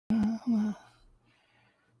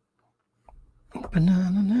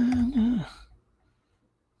Banana.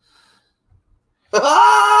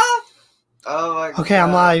 Oh my god. Okay,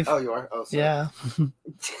 I'm live. Oh, you are? Oh, sorry. Yeah.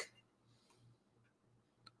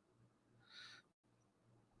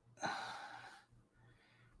 I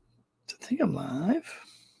think I'm live.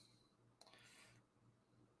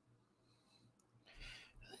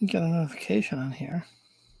 I didn't get a notification on here.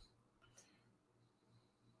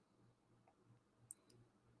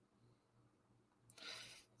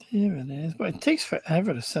 There it is. But it takes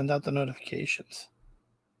forever to send out the notifications.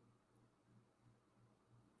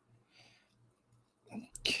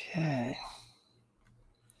 Okay.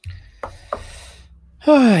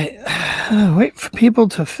 All right. Wait for people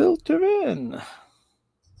to filter in.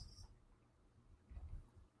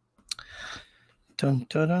 Dun,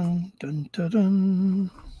 dun, dun, dun, dun,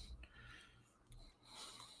 dun.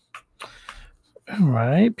 All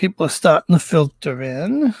right. People are starting to filter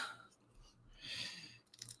in.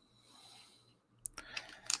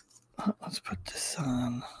 Let's put this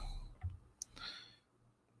on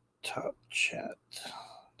top chat.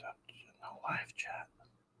 No live chat.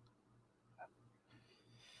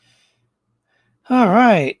 All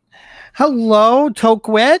right. Hello,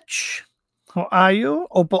 Tokwitch. How are you?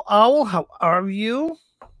 Opal Owl, how are you?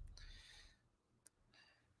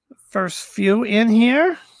 First few in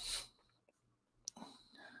here.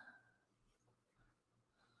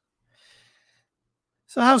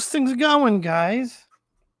 So how's things going, guys?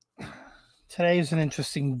 Today is an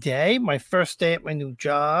interesting day. My first day at my new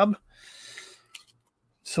job.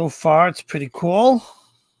 So far, it's pretty cool.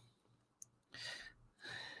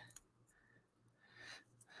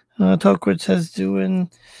 Tokwitch says doing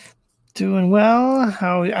well.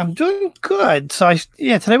 How I'm doing good. So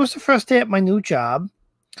today was the first day at my new job.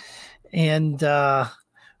 And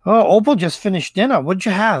Opal just finished dinner. What'd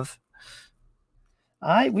you have?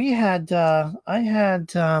 We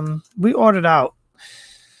ordered out.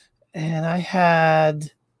 And I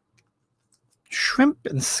had shrimp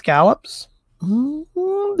and scallops.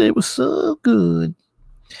 They were so good.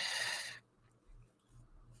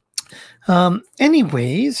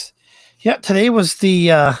 Anyways, yeah, today was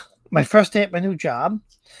the my first day at my new job,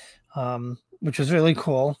 which was really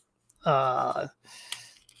cool. A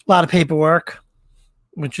lot of paperwork,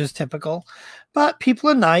 which is typical, but people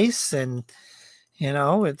are nice, and you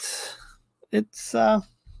know, it's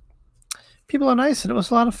people are nice, and it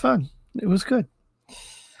was a lot of fun. It was good.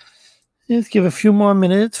 Let's give a few more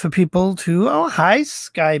minutes for people to. Oh, hi,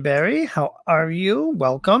 Skyberry. How are you?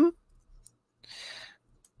 Welcome.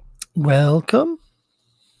 Welcome.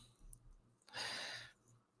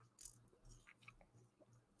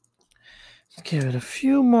 Let's give it a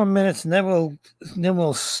few more minutes, and then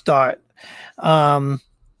we'll start. And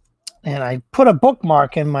I put a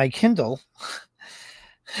bookmark in my Kindle,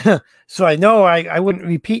 so I know I wouldn't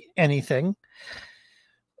repeat anything.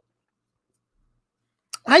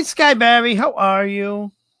 Hi, Skyberry. How are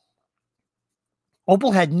you?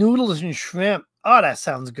 Opal had noodles and shrimp. Oh, that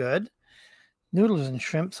sounds good. Noodles and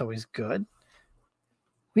shrimp's always good.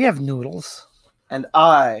 We have noodles. And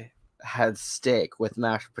I had steak with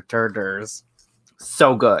mashed potatoes.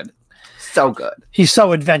 So good. So good. He's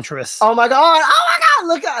so adventurous. Oh my god. Oh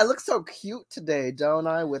my god. I look so cute today, don't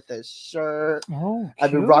I? With this shirt. Oh, cute.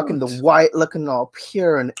 I've been rocking the white, looking all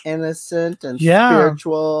pure and innocent and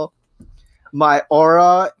spiritual. My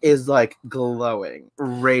aura is like glowing,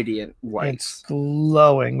 radiant white. It's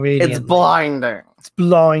glowing, radiant. It's blinding. It's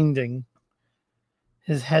blinding.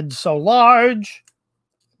 His head's so large.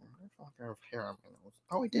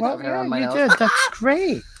 Oh, he did have hair on my nose. You did. That's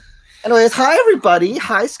great. Anyways, hi everybody.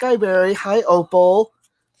 Hi Skyberry. Hi Opal.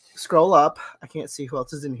 Scroll up. I can't see who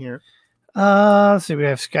else is in here. Let's see. We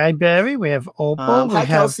have Skyberry. We have Opal. Hi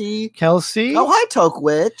Kelsey. Kelsey. Oh, hi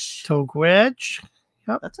Tokwitch. Tokwitch.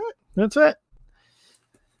 Yep. That's it. That's it.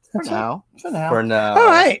 For now. For now. All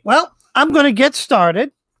right. Well, I'm going to get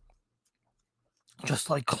started. Just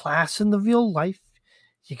like class in the real life,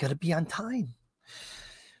 you got to be on time.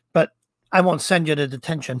 But I won't send you to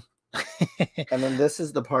detention. And then this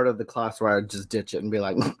is the part of the class where I just ditch it and be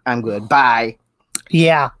like, I'm good. Bye.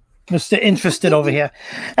 Yeah. Mr. Interested over here.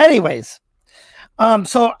 Anyways.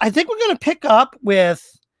 So I think we're going to pick up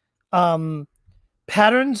with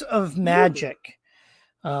Patterns of Magic.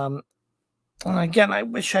 Again, I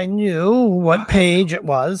wish I knew what page it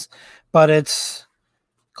was, but it's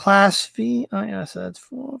Class V. Oh, yeah, so that's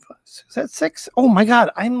 4, 5, 6. Is that 6? Oh my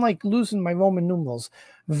God, I'm like losing my Roman numerals.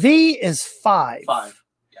 V is 5. 5.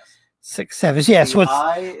 Yes. 6, 7. Yeah, so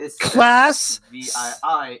it's class. VII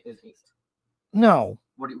is 8. No.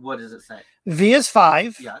 What does it say? V is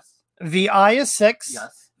 5. Yes. VI is 6.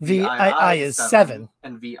 Yes. VII is 7.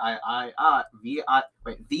 And VII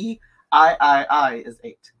is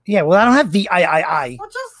 8. Yeah, well, I don't have VIII. I'm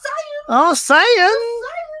just saying. Oh, saying.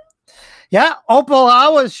 Yeah, Opal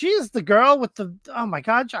Hours. She's the girl with the. Oh my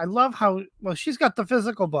God, I love how well she's got the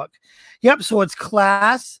physical book. Yep. So it's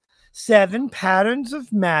Class 7 Patterns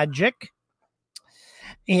of Magic,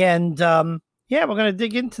 and yeah, we're gonna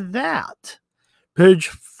dig into that. Page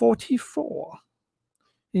 44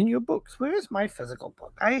 in your books. Where is my physical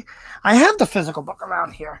book? I have the physical book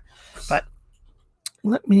around here, but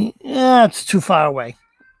let me. Yeah, it's too far away.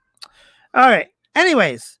 All right.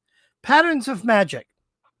 Anyways, Patterns of Magic.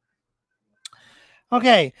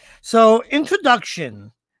 Okay, so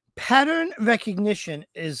introduction. Pattern recognition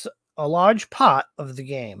is a large part of the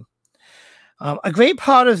game. A great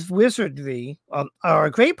part of wizardry, or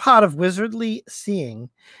a great part of wizardly seeing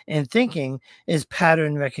and thinking is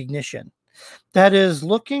pattern recognition. That is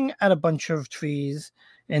looking at a bunch of trees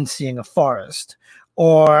and seeing a forest,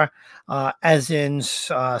 or as in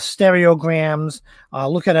stereograms,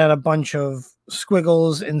 looking at a bunch of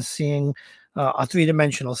squiggles and seeing a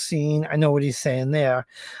three-dimensional scene. I know what he's saying there.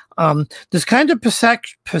 This kind of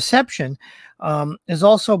perception is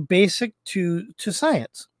also basic to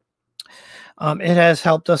science. It has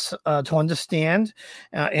helped us to understand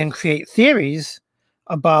and create theories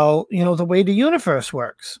about, the way the universe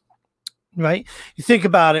works, right? You think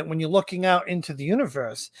about it when you're looking out into the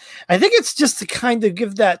universe. I think it's just to kind of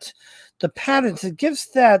give that, the patterns, it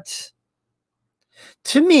gives that,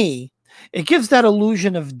 to me, it gives that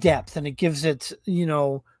illusion of depth, and it gives it,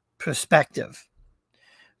 perspective,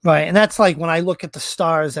 right? And that's like when I look at the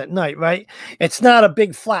stars at night, right? It's not a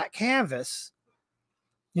big flat canvas.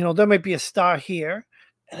 There might be a star here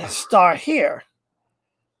and a star here.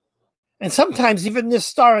 And sometimes even this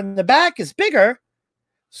star in the back is bigger,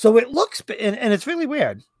 so it looks, and it's really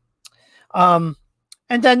weird. And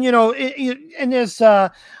then, and there's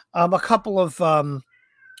a couple of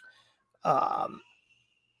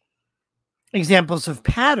examples of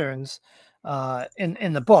patterns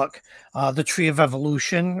in the book, the tree of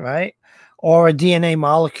evolution, right? Or a DNA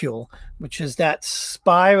molecule, which is that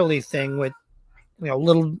spirally thing with,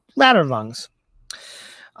 little ladder rungs.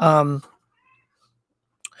 So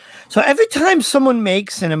every time someone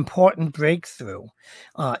makes an important breakthrough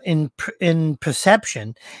in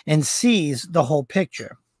perception and sees the whole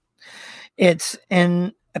picture, it's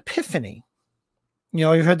an epiphany.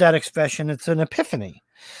 You've heard that expression, it's an epiphany.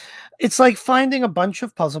 It's like finding a bunch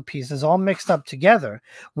of puzzle pieces all mixed up together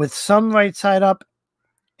with some right side up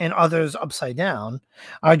and others upside down.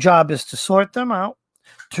 Our job is to sort them out,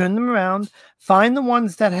 turn them around, find the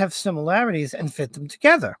ones that have similarities and fit them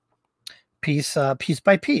together, piece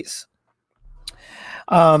by piece.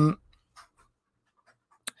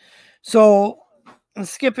 So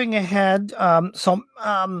skipping ahead,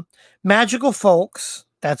 magical folks,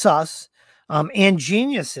 that's us, and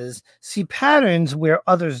geniuses see patterns where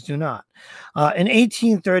others do not. In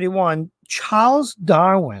 1831, Charles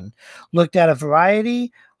Darwin looked at a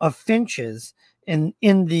variety of finches in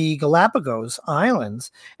the Galapagos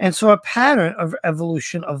Islands and saw a pattern of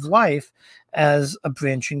evolution of life as a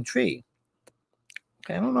branching tree.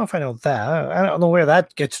 Okay, I don't know if I know that. I don't know where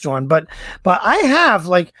that gets drawn, but I have,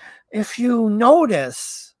 like, if you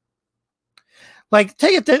notice, like,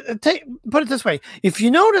 put it this way. If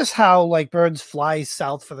you notice how, like, birds fly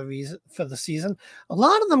south for the season, a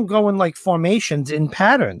lot of them go in, like, formations in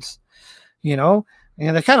patterns, and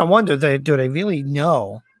I kind of wonder, do they really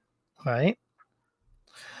know, right?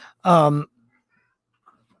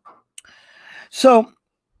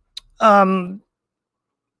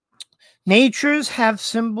 Natures have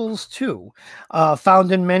symbols too,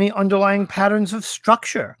 found in many underlying patterns of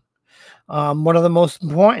structure. One of the most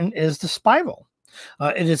important is the spiral.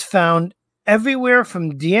 It is found everywhere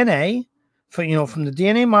from DNA, from the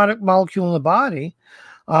DNA molecule in the body,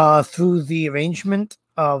 through the arrangement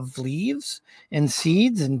of leaves and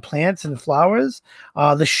seeds and plants and flowers.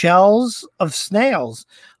 The shells of snails,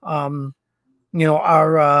 are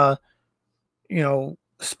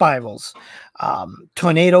spirals.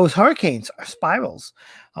 Tornadoes, hurricanes are spirals,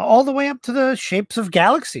 all the way up to the shapes of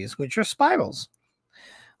galaxies, which are spirals.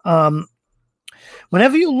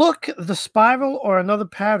 Whenever you look, the spiral or another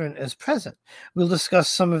pattern is present. We'll discuss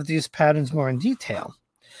some of these patterns more in detail.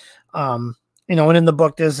 And in the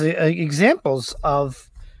book, there's examples of,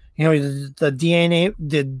 the DNA,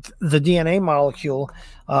 the DNA molecule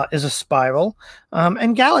is a spiral,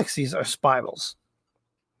 and galaxies are spirals.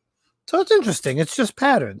 So it's interesting. It's just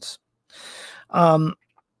patterns.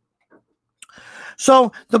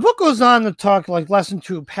 So the book goes on to talk, like, lesson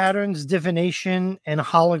 2, patterns, divination, and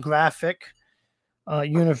holographic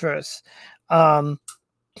universe.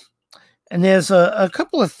 And there's a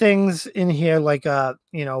couple of things in here, like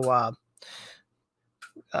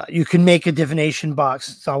you can make a divination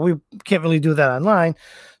box. So we can't really do that online.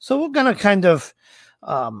 So we're going to kind of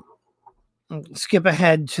skip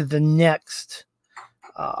ahead to the next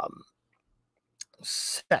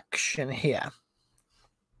section here.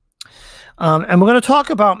 And we're going to talk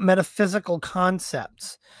about metaphysical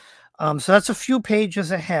concepts. So that's a few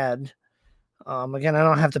pages ahead. Again, I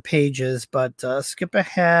don't have the pages, but skip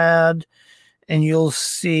ahead and you'll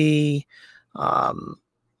see, I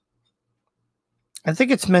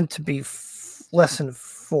think it's meant to be lesson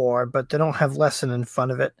 4, but they don't have lesson in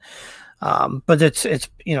front of it. But it's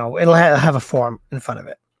it'll have a form in front of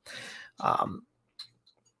it.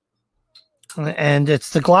 And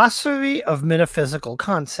it's the glossary of metaphysical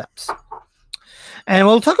concepts. And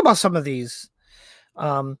we'll talk about some of these.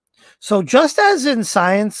 So just as in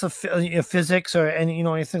science of physics or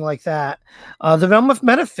anything like that, the realm of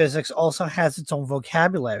metaphysics also has its own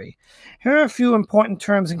vocabulary. Here are a few important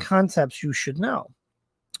terms and concepts you should know.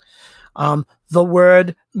 The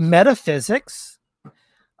word metaphysics,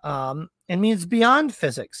 it means beyond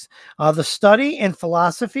physics. The study and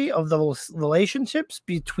philosophy of the relationships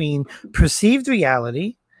between perceived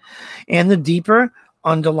reality and the deeper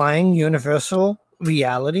underlying universal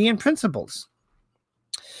reality and principles.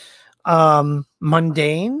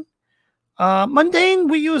 Mundane. Mundane,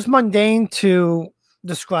 we use mundane to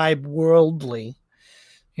describe worldly,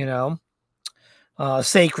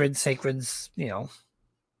 sacred, sacred's,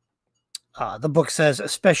 the book says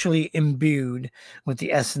especially imbued with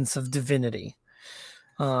the essence of divinity.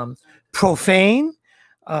 Profane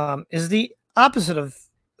is the opposite of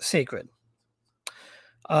sacred.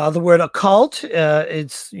 The word occult,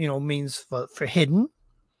 it's means for hidden.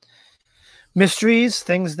 Mysteries,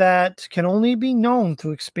 things that can only be known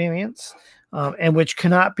through experience, and which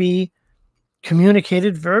cannot be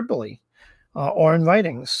communicated verbally or in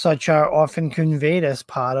writing. Such are often conveyed as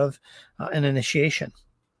part of an initiation.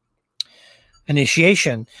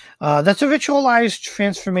 Initiation, that's a ritualized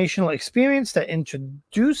transformational experience that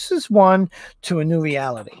introduces one to a new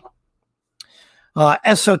reality.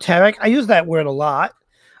 Esoteric, I use that word a lot.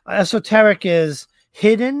 Esoteric is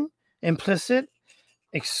hidden, implicit,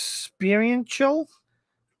 experiential,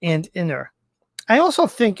 and inner. I also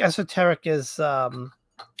think esoteric is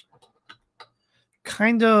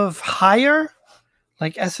kind of higher,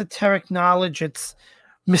 like esoteric knowledge. It's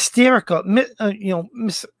mystical,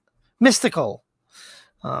 mystical.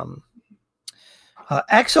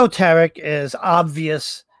 Exoteric is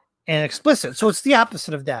obvious and explicit. So it's the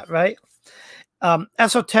opposite of that, right?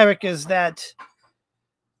 Esoteric is that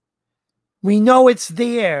we know it's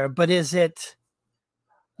there, but is it,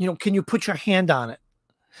 can you put your hand on it?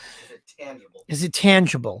 Is it tangible? Is it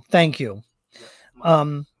tangible? Thank you.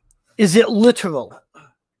 Is it literal?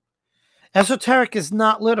 Esoteric is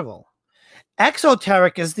not literal.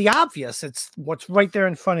 Exoteric is the obvious. It's what's right there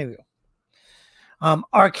in front of you.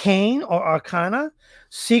 Arcane or arcana,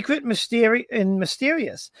 secret, and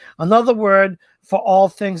mysterious. Another word for all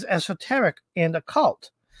things esoteric and occult.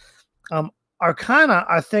 Arcana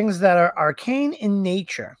are things that are arcane in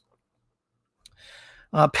nature.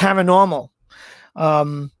 Paranormal.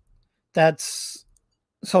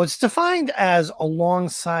 So it's defined as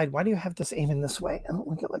alongside. Why do you have this aiming this way? I don't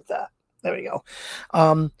like it like that. There we go.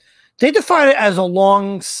 They define it as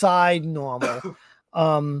alongside normal.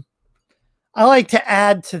 I like to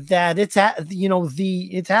add to that. It's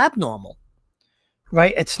it's abnormal,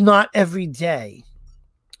 right? It's not every day.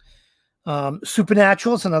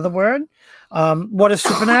 Supernatural is another word. What is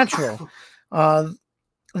supernatural?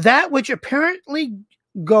 That which apparently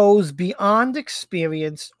goes beyond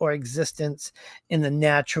experience or existence in the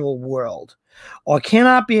natural world, or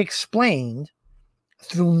cannot be explained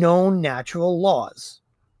through known natural laws.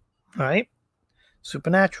 All right?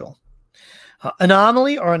 Supernatural.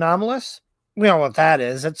 Anomaly or anomalous, we know what that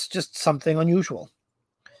is. It's just something unusual.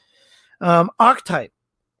 Archetype.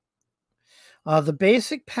 The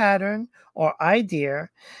basic pattern or idea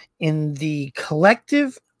in the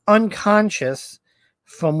collective unconscious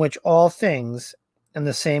from which all things in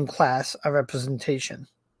the same class are representation.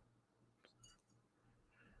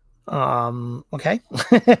 Okay.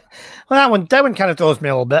 Well, that one kind of throws me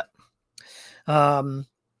a little bit.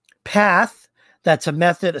 Path, that's a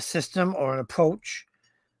method, a system, or an approach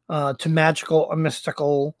to magical or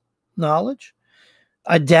mystical knowledge.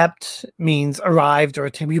 Adept means arrived or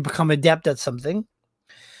you become adept at something.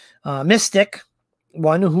 Mystic,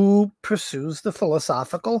 one who pursues the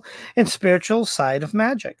philosophical and spiritual side of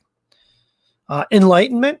magic.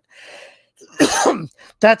 Enlightenment,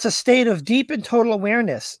 that's a state of deep and total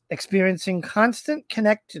awareness, experiencing constant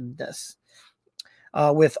connectedness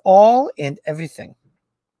with all and everything.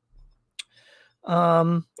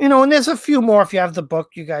 And there's a few more. If you have the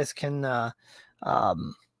book, you guys can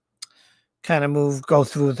kind of go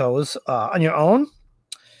through those on your own.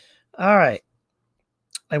 All right.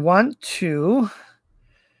 I want to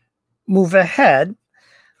move ahead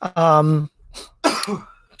to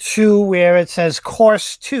where it says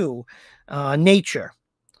course 2, nature.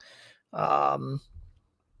 So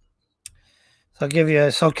I'll give you,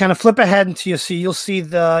 so kind of flip ahead until you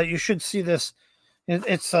should see this.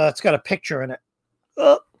 It's got a picture in it.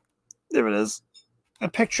 Oh, there it is. A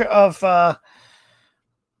picture of,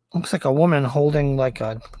 looks like a woman holding like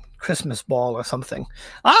a Christmas ball or something.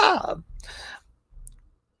 All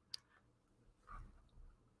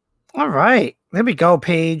right. There we go.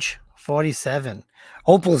 Page 47.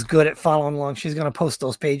 Opal's good at following along. She's going to post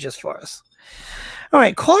those pages for us. All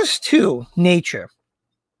right. Course 2, nature.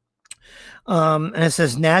 And it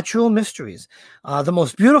says natural mysteries. The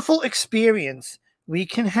most beautiful experience we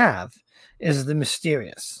can have is the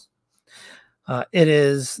mysterious. It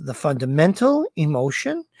is the fundamental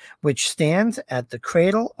emotion which stands at the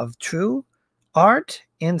cradle of true art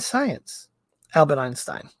and science. Albert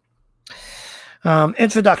Einstein.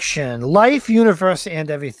 Introduction. Life, universe, and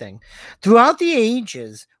everything. Throughout the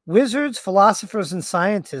ages, wizards, philosophers, and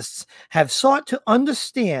scientists have sought to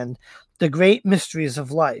understand the great mysteries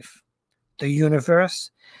of life, the universe,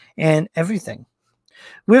 and everything.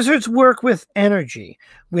 Wizards work with energy,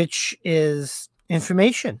 which is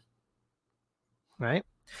information. Right?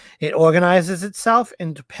 It organizes itself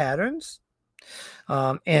into patterns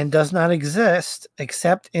and does not exist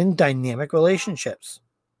except in dynamic relationships.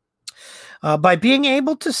 By being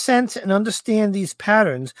able to sense and understand these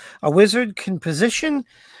patterns, a wizard can position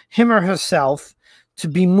him or herself to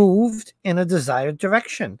be moved in a desired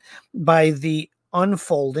direction by the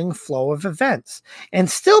unfolding flow of events and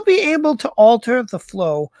still be able to alter the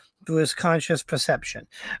flow through his conscious perception.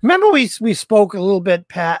 Remember, we spoke a little bit,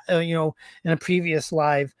 Pat, in a previous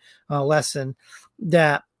live lesson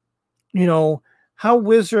that, how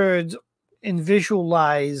wizards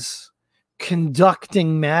visualize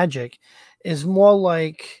conducting magic is more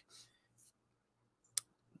like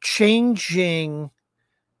changing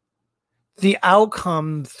the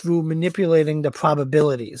outcome through manipulating the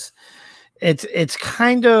probabilities. It's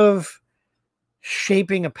kind of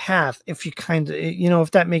shaping a path, if you kind of,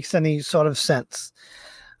 if that makes any sort of sense.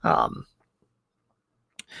 The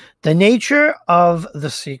nature of the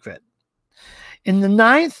secret. In the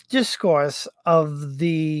 9th discourse of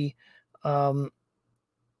the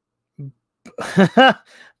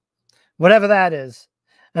whatever that is,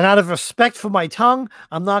 and out of respect for my tongue,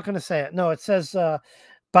 I'm not going to say it. No, it says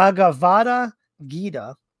Bhagavad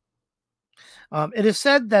Gita. It is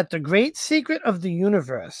said that the great secret of the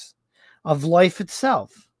universe, of life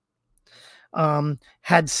itself,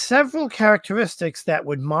 had several characteristics that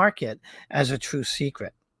would mark it as a true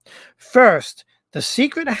secret. First, the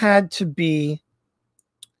secret had to be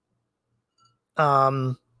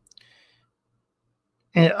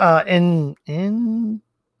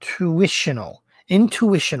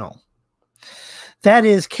intuitional. That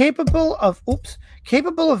is capable of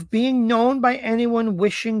being known by anyone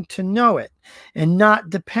wishing to know it, and not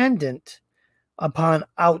dependent upon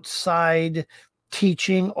outside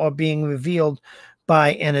teaching or being revealed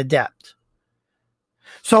by an adept.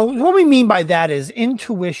 So what we mean by that is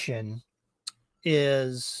intuition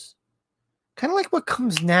is kind of like what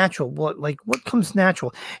comes natural. What comes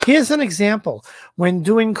natural? Here's an example. When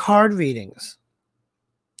doing card readings,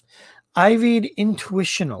 I read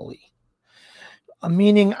intuitionally,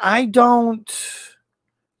 meaning I don't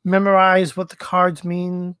memorize what the cards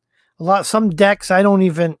mean. Some decks I don't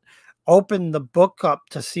even open the book up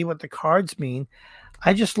to see what the cards mean.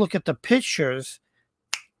 I just look at the pictures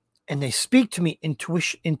and they speak to me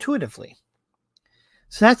intuitively.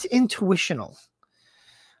 So that's intuitional.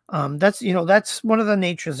 That's one of the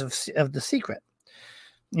natures of the secret.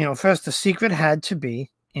 First, the secret had to be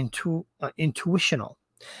intuitional.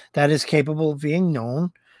 That is capable of being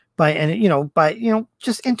known by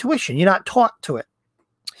just intuition. You're not taught to it.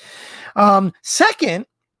 Second,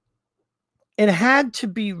 it had to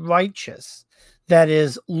be righteous, that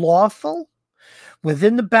is lawful,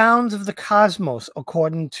 within the bounds of the cosmos,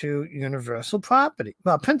 according to universal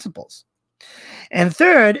principles. And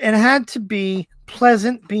third, it had to be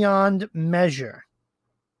pleasant beyond measure.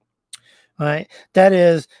 Right? That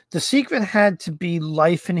is, the secret had to be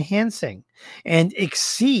life-enhancing and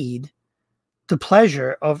exceed the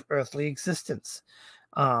pleasure of earthly existence.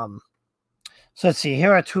 So let's see.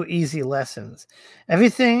 Here are 2 easy lessons.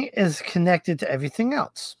 Everything is connected to everything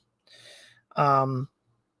else.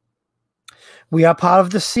 We are part of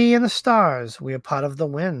the sea and the stars. We are part of the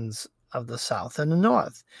winds of the south and the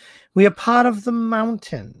north. We are part of the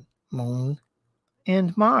mountain, moon,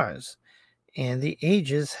 and Mars. And the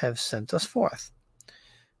ages have sent us forth.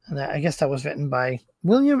 And I guess that was written by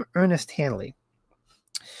William Ernest Hanley.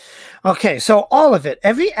 Okay, so all of it,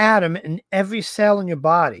 every atom and every cell in your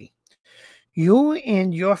body, you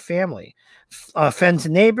and your family, friends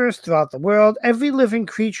and neighbors throughout the world, every living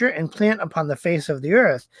creature and plant upon the face of the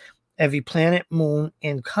earth, every planet, moon,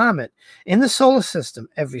 and comet in the solar system,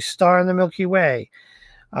 every star in the Milky Way,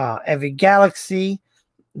 every galaxy,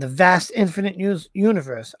 the vast infinite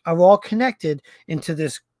universe are all connected into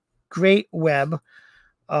this great web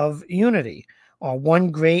of unity, or one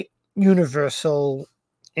great universal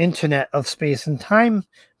internet of space and time,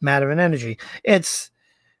 matter and energy. It's,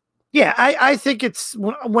 yeah, I think it's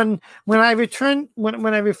when I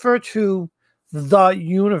refer to the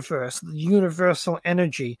universe, the universal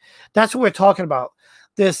energy, that's what we're talking about.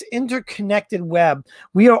 This interconnected web.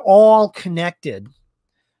 We are all connected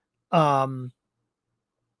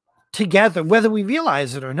together, whether we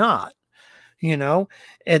realize it or not. You know,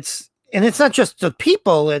 it's not just the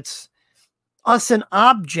people, it's us and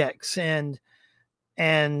objects and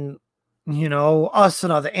you know, us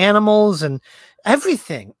and other animals and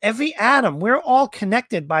everything, every atom. We're all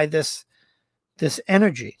connected by this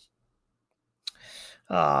energy.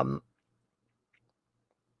 Lesson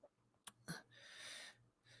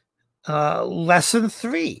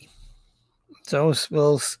 3. So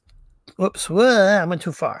I went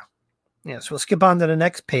too far. Yes, we'll skip on to the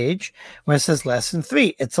next page where it says lesson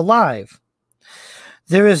 3. It's alive.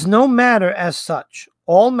 There is no matter as such.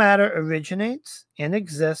 All matter originates and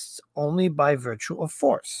exists only by virtue of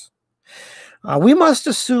force. We must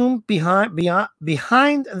assume behind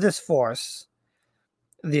this force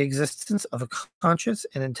the existence of a conscious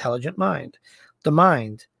and intelligent mind. The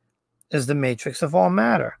mind is the matrix of all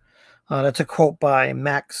matter. That's a quote by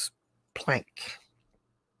Max Planck.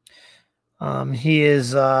 He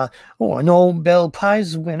is a Nobel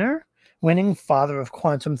Prize winning father of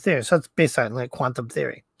quantum theory. So it's based on like quantum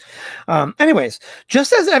theory. Anyways,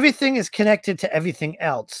 just as everything is connected to everything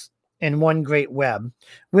else in one great web,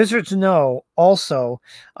 wizards know also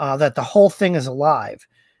that the whole thing is alive.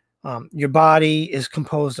 Your body is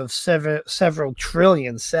composed of several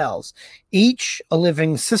trillion cells, each a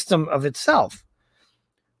living system of itself,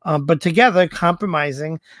 but together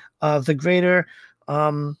comprising the greater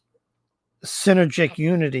synergic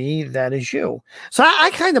unity that is you. So I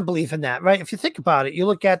kind of believe in that, right? If you think about it, you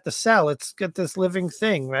look at the cell, it's got this living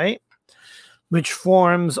thing, right? Which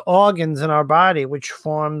forms organs in our body, which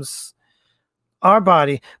forms our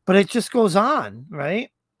body, but it just goes on, right?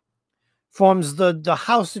 Forms the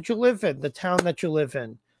house that you live in, the town that you live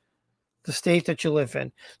in, the state that you live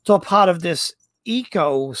in. It's all part of this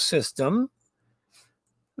ecosystem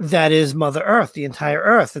that is Mother Earth, the entire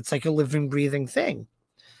Earth. It's like a living, breathing thing.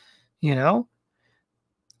 You know,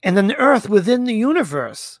 and then the earth within the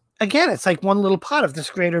universe, again, it's like one little part of this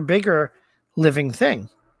greater, bigger living thing.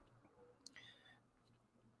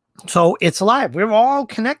 So it's alive. We're all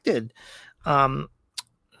connected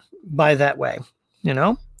by that way, you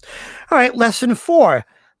know. All right, lesson 4,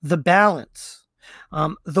 the balance.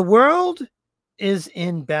 The world is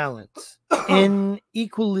in balance, in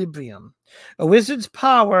equilibrium. A wizard's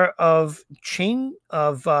power of changing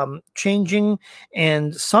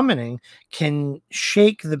and summoning can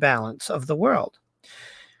shake the balance of the world.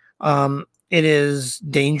 It is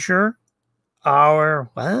danger hour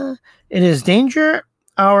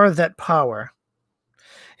that power.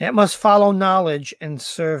 It must follow knowledge and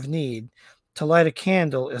serve need. To light a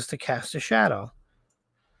candle is to cast a shadow.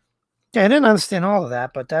 Yeah, I didn't understand all of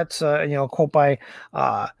that, but that's a quote by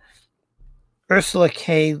Ursula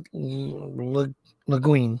K. Le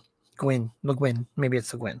Guin, maybe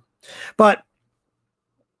it's Le Guin. But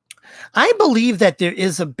I believe that there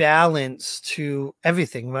is a balance to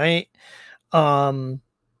everything, right? When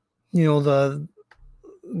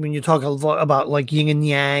you talk about like yin and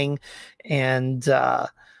yang, and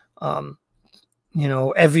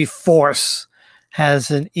every force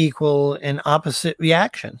has an equal and opposite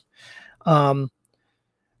reaction. And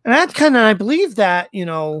that kind of, I believe that,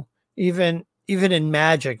 even in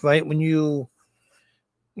magic, right? When you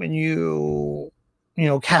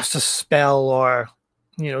cast a spell or,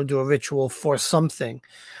 do a ritual for something,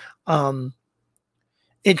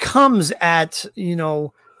 it comes at,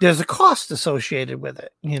 there's a cost associated with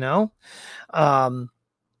it,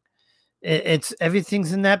 it's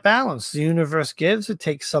everything's in that balance. The universe gives, it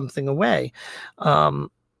takes something away.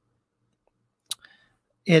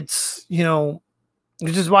 It's,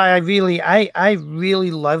 which is why I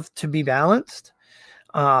really love to be balanced.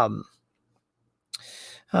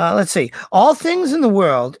 Let's see. All things in the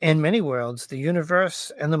world and many worlds, the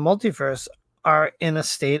universe and the multiverse, are in a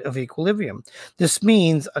state of equilibrium. This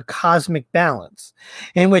means a cosmic balance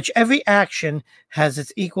in which every action has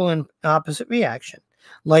its equal and opposite reaction.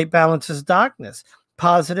 Light balances darkness.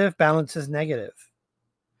 Positive balances negative.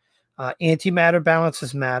 Antimatter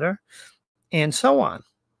balances matter, and so on.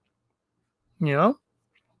 You know?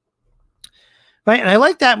 Right? And I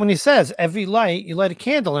like that when he says, every light, you light a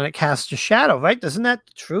candle and it casts a shadow, right? Isn't that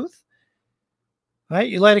the truth? Right?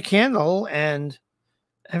 You light a candle and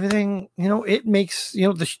everything, you know, it makes, you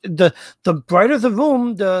know, the brighter the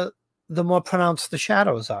room, the more pronounced the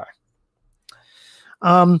shadows are.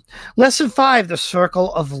 Lesson 5, the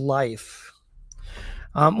circle of life.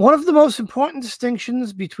 One of the most important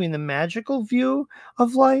distinctions between the magical view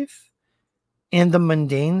of life and the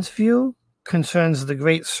mundane's view concerns the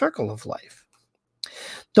great circle of life.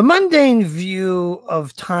 The mundane view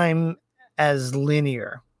of time as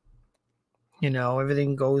linear, you know,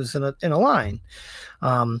 everything goes in a line.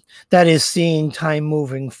 That is seeing time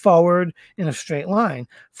moving forward in a straight line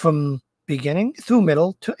from beginning through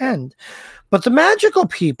middle to end. But the magical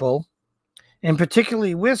people, and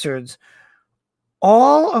particularly wizards,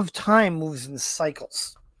 all of time moves in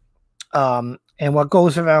cycles. And what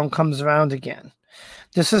goes around comes around again.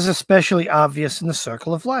 This is especially obvious in the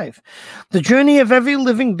circle of life. The journey of every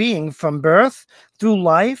living being from birth through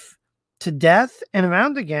life to death and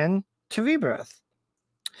around again to rebirth.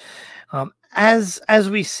 As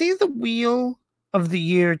we see the wheel of the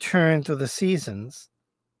year turn through the seasons,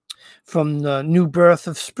 from the new birth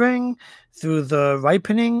of spring through the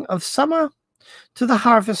ripening of summer to the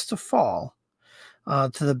harvest of fall,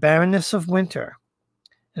 to the barrenness of winter,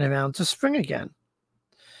 and around to spring again.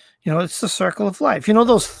 You know, it's the circle of life. You know,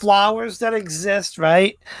 those flowers that exist,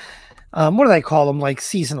 right? What do they call them? Like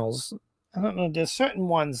seasonals. I don't know. There's certain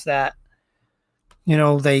ones that, you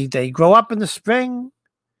know, they grow up in the spring,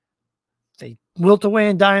 they wilt away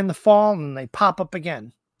and die in the fall, and they pop up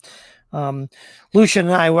again. Lucian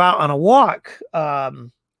and I were out on a walk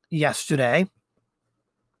yesterday,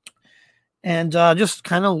 and just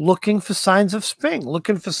kind of looking for signs of spring,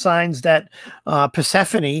 looking for signs that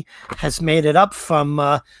Persephone has made it up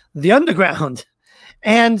from the underground.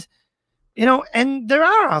 And, you know, and there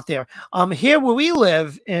are out there. Here where we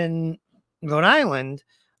live in Rhode Island,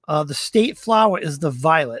 the state flower is the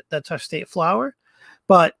violet. That's our state flower.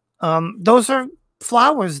 But those are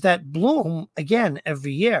flowers that bloom again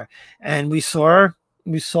every year. And we saw,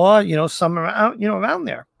 you know, some around, you know, around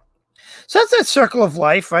there. So that's that circle of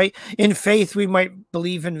life, right? In faith, we might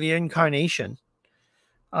believe in reincarnation.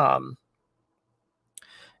 And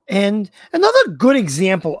another good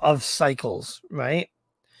example of cycles, right?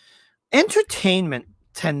 Entertainment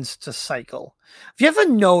tends to cycle. Have you ever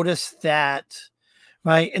noticed that,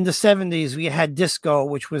 right? In the 70s, we had disco,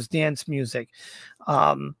 which was dance music.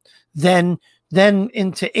 Then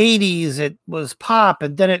into 80s, it was pop,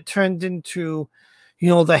 and then it turned into, you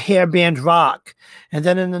know, the hair band rock. And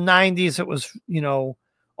then in the 90s, it was, you know,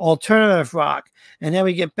 alternative rock. And then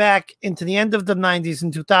we get back into the end of the 90s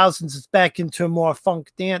and 2000s, it's back into a more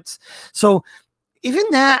funk dance. So even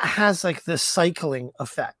that has like this cycling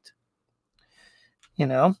effect, you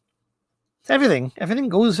know, everything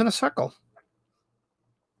goes in a circle.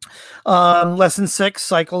 Lesson 6,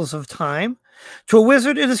 cycles of time. To a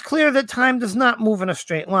wizard, it is clear that time does not move in a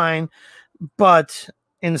straight line, but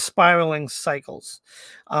in spiraling cycles.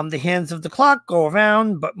 The hands of the clock go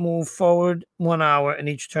around, but move forward 1 hour in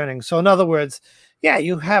each turning. So in other words, yeah,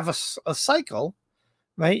 you have a cycle,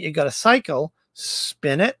 right? You got a cycle,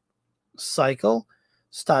 spin it, cycle,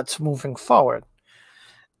 starts moving forward.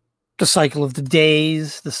 The cycle of the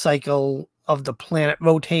days, the cycle of the planet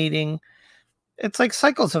rotating. It's like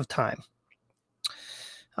cycles of time.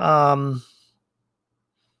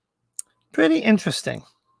 Pretty interesting.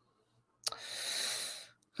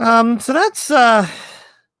 So that's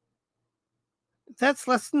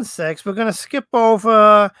lesson 6. We're going to skip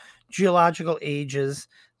over geological ages.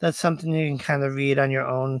 That's something you can kind of read on your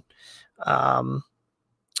own.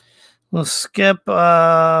 We'll skip.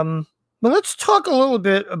 Well, let's talk a little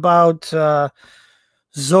bit about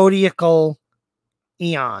zodiacal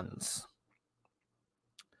eons.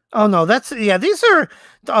 Oh, no, these are,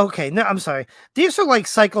 okay, no, I'm sorry. These are like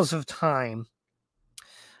cycles of time.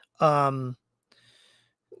 Like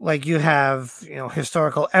you have, you know,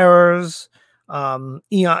 historical errors,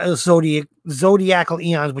 zodiacal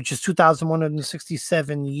eons, which is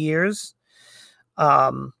 2,167 years.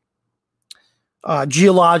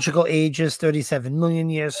 Geological ages, 37 million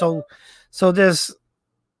years. So there's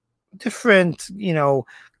different, you know,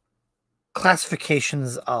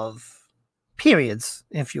 classifications of periods,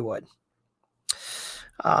 if you would.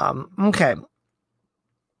 Okay.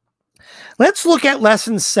 Let's look at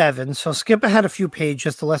lesson 7. So skip ahead a few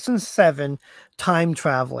pages to lesson 7, time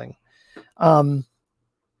traveling. I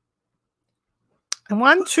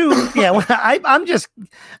want to, yeah,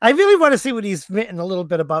 I really want to see what he's written a little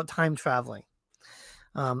bit about time traveling.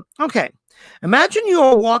 Okay. Imagine you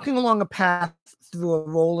are walking along a path through a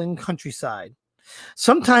rolling countryside.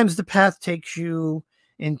 Sometimes the path takes you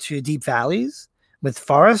into deep valleys with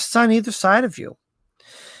forests on either side of you.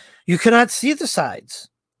 You cannot see the sides,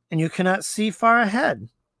 and you cannot see far ahead.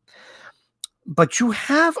 But you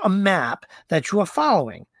have a map that you are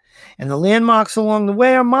following, and the landmarks along the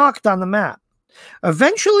way are marked on the map.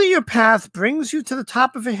 Eventually, your path brings you to the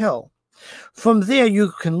top of a hill. From there,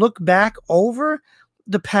 you can look back over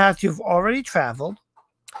the path you've already traveled,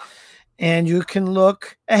 and you can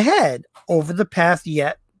look ahead over the path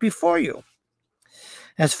yet before you,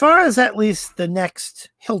 as far as at least the next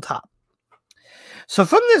hilltop. So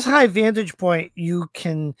from this high vantage point, you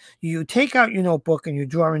take out your notebook and you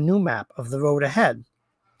draw a new map of the road ahead.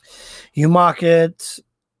 You mark it,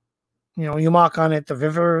 you mark on it the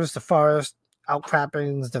rivers, the forest,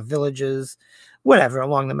 outcroppings, the villages, whatever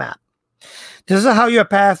along the map. This is how your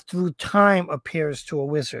path through time appears to a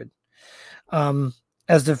wizard,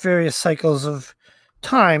 as the various cycles of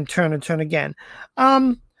time turn and turn again.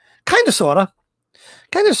 Kind of, sort of.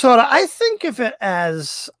 I think of it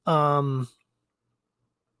as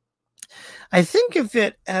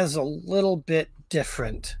a little bit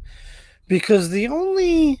different, because the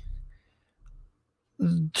only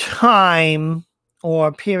time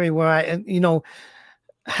or period where I,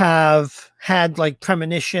 have had like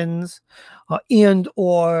premonitions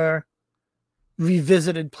or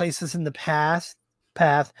revisited places in the path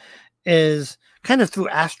is kind of through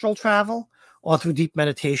astral travel or through deep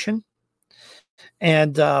meditation,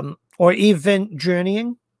 and or even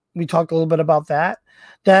journeying. We talked a little bit about that.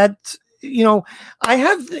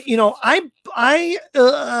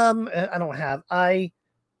 I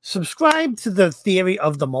subscribe to the theory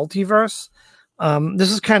of the multiverse.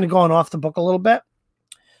 This is kind of going off the book a little bit.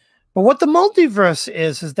 But what the multiverse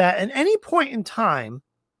is that at any point in time,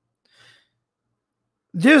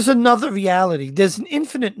 there's another reality. There's an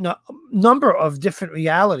infinite number of different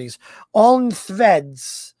realities, all in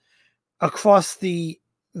threads across the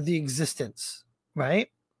existence, right?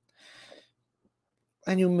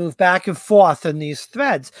 And you move back and forth in these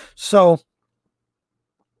threads. So,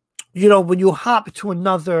 when you hop to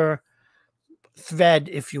another thread,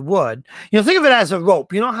 if you would, think of it as a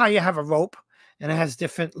rope. You know how you have a rope and it has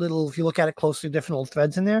different little, if you look at it closely, different little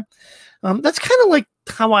threads in there? That's kind of like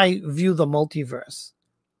how I view the multiverse.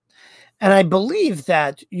 And I believe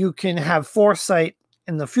that you can have foresight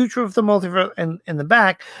in the future of the multiverse and in the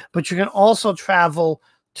back, but you can also travel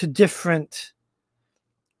to different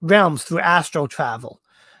realms through astral travel.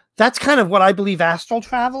 That's kind of what I believe astral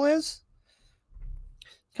travel is.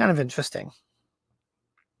 Kind of interesting.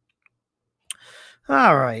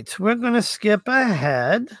 All right, we're going to skip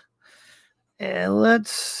ahead. And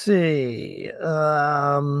let's see.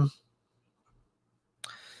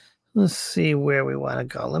 Let's see where we want to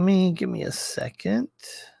go. Give me a second.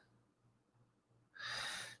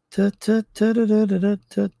 There's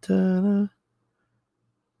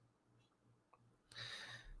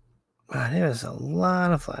a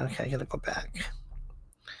lot of, okay, I gotta go back.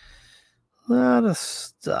 A lot of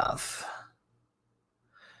stuff.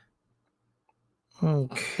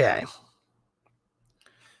 Okay.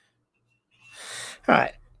 All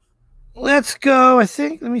right. Let's go.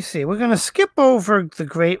 Let me see. We're going to skip over the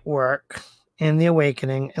great work and the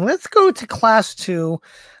awakening, and let's go to class 2,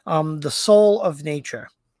 the soul of nature.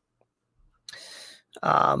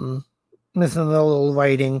 This is a little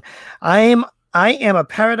writing. I am a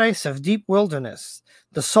paradise of deep wilderness,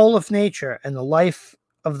 the soul of nature and the life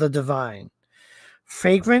of the divine.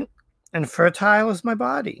 Fragrant and fertile is my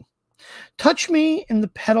body. Touch me in the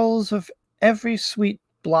petals of every sweet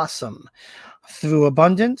blossom. Through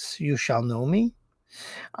abundance you shall know me.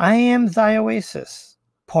 I am thy oasis,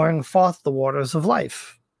 pouring forth the waters of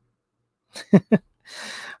life.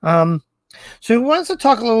 So he wants to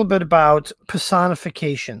talk a little bit about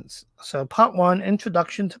personifications. So part 1,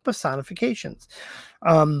 introduction to personifications.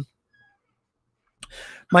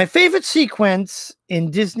 My favorite sequence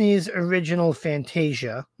in Disney's original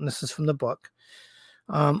Fantasia, and this is from the book,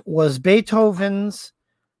 was Beethoven's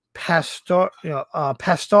Pastoral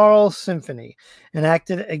Symphony,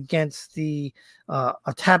 enacted against a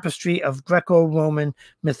tapestry of Greco-Roman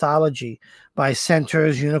mythology by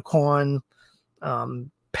centaurs, unicorn,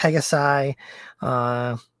 Pegasi,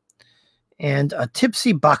 and a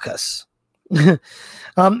tipsy Bacchus.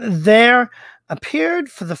 There, appeared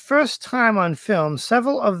for the first time on film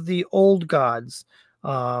several of the old gods.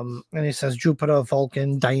 And he says Jupiter,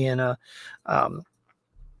 Vulcan, Diana. At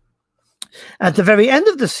the very end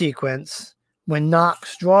of the sequence, when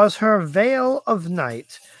Nox draws her veil of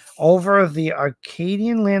night over the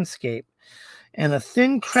Arcadian landscape, and a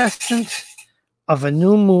thin crescent of a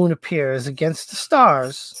new moon appears against the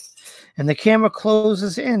stars, and the camera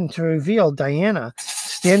closes in to reveal Diana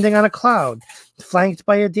standing on a cloud, flanked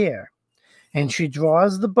by a deer, and she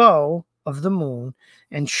draws the bow of the moon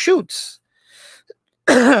and shoots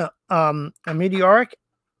a meteoric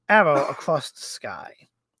arrow across the sky.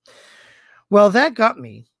 Well, that got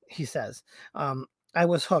me, he says. I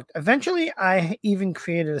was hooked. Eventually, I even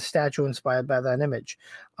created a statue inspired by that image.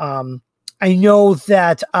 I know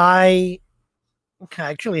that I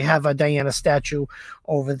actually have a Diana statue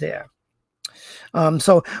over there.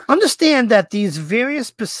 So understand that these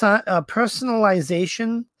various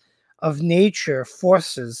personalization of nature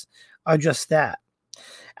forces are just that.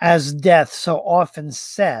 As Death so often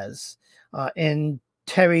says in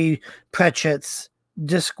Terry Pratchett's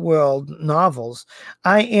Discworld novels,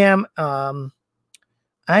 I am an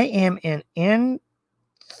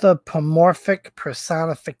anthropomorphic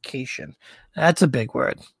personification. That's a big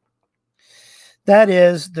word. That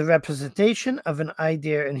is the representation of an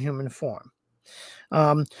idea in human form.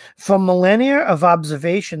 From millennia of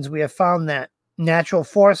observations, we have found that natural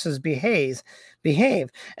forces behave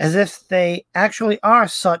as if they actually are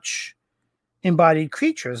such embodied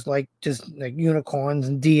creatures, like unicorns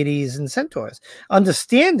and deities and centaurs.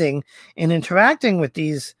 Understanding and interacting with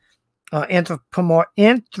these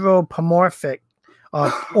anthropomorphic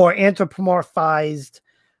or anthropomorphized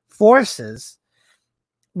forces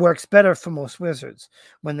works better for most wizards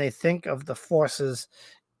when they think of the forces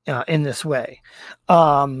in this way.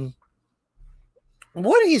 What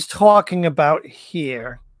he's talking about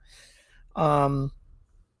here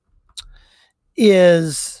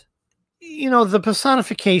is, the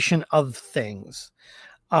personification of things.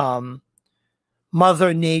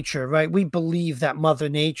 Mother Nature, right? We believe that Mother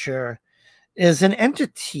Nature is an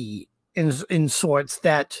entity in sorts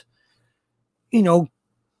that,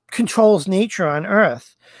 controls nature on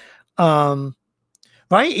Earth.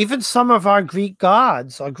 Right? Even some of our Greek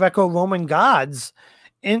gods or Greco-Roman gods,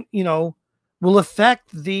 will affect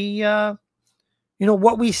the,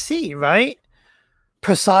 what we see, right?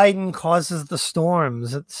 Poseidon causes the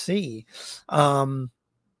storms at sea.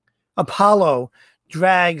 Apollo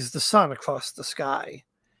drags the sun across the sky.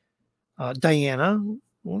 Diana,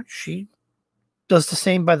 she does the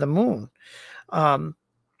same by the moon.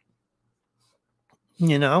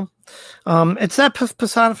 It's that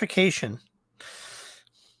personification.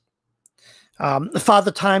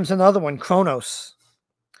 Father Time's another one, Kronos.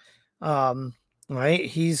 Right?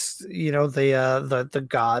 He's, the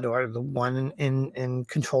god or the one in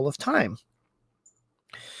control of time.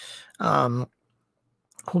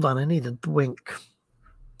 Hold on, I need a wink.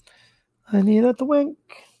 I need a wink.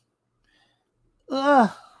 I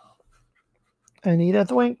need a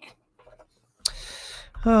wink.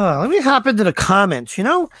 Let me hop into the comments.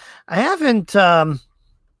 I haven't I've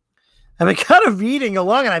been kind of reading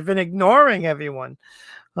along and I've been ignoring everyone.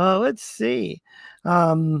 Let's see.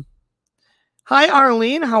 Hi,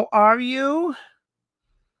 Arlene. How are you?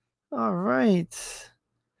 All right.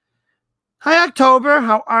 Hi, October.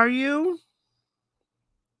 How are you?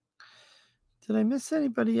 Did I miss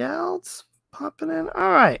anybody else popping in?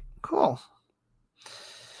 All right. Cool.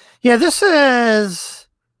 Yeah, this is...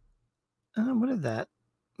 what is that?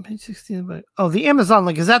 Page 16. Oh, the Amazon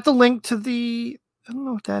link. Is that the link to the... I don't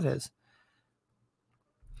know what that is.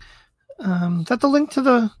 Is that the link to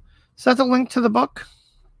the... Is that the link to the book?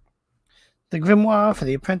 The Grimoire for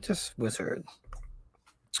the Apprentice Wizard.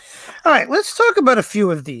 All right, let's talk about a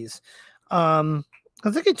few of these. I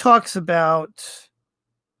think it talks about...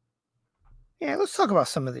 Yeah, let's talk about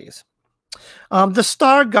some of these. The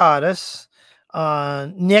Star Goddess,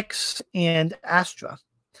 Nyx, and Astra.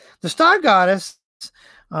 The Star Goddess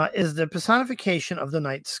is the personification of the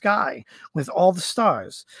night sky with all the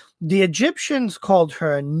stars. The Egyptians called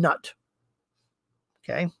her Nut.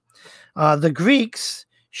 Okay. The Greeks,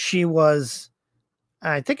 she was,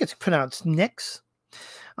 I think it's pronounced Nyx.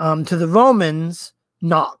 To the Romans,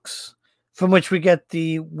 Nox, from which we get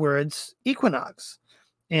the words equinox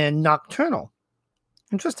and nocturnal.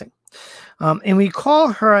 Interesting. And we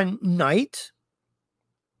call her night.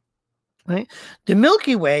 Right? The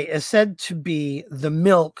Milky Way is said to be the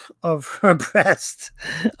milk of her breast.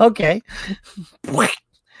 Okay.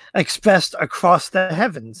 Expressed across the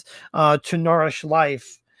heavens to nourish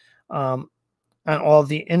life and all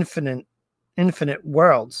the infinite infinite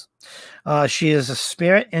worlds. She is a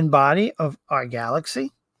spirit and body of our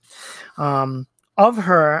galaxy. Of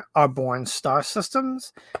her are born star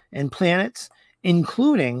systems and planets,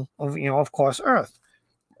 including, of course, Earth.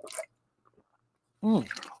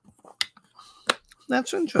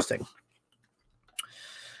 That's interesting.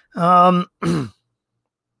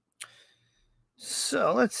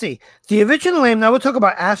 So let's see. The original name, now we'll talk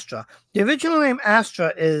about Astra. The original name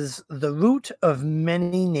Astra is the root of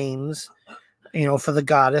many names, for the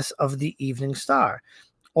goddess of the evening star,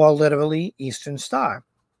 or literally Eastern Star,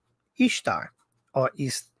 Ishtar, or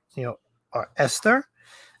or Esther,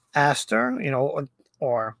 Aster,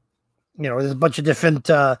 or there's a bunch of different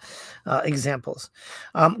examples.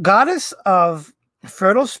 Goddess of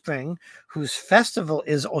fertile spring, whose festival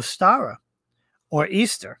is Ostara, or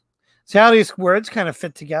Easter. See how these words kind of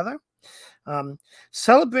fit together?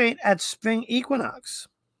 Celebrate at spring equinox,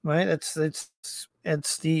 right? It's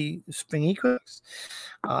the spring equinox.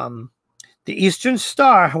 The Eastern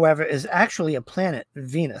Star, however, is actually a planet,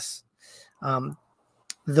 Venus,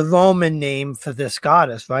 the Roman name for this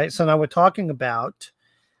goddess, right? So now we're talking about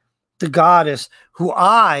the goddess who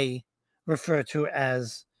I refer to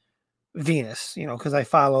as Venus, because I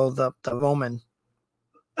follow the Roman,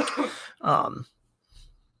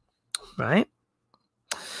 right?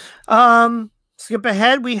 Skip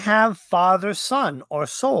ahead, we have Father, Son, or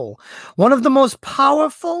Soul. One of the most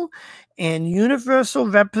powerful and universal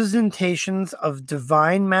representations of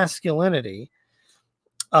divine masculinity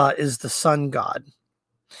is the sun god.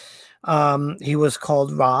 He was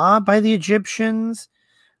called Ra by the Egyptians,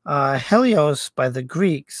 Helios by the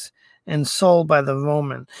Greeks, and Sol by the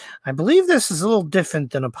Roman. I believe this is a little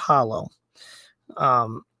different than Apollo.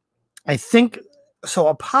 I think so.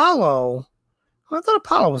 Apollo, I thought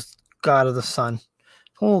Apollo was god of the sun.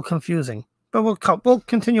 A little confusing, but we'll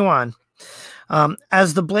continue on.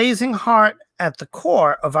 As the blazing heart at the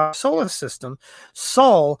core of our solar system,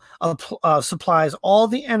 Sol supplies all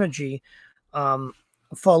the energy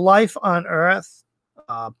for life on Earth.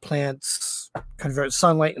 Plants convert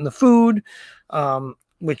sunlight into food,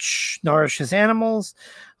 which nourishes animals,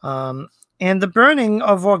 and the burning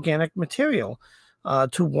of organic material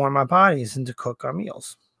to warm our bodies and to cook our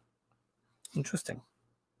meals. Interesting.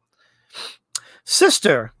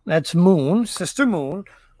 Sister, that's moon, sister moon,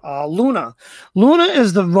 Luna. Luna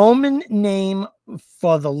is the Roman name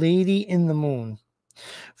for the lady in the moon.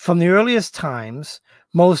 From the earliest times,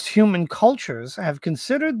 most human cultures have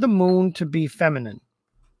considered the moon to be feminine.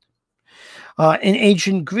 In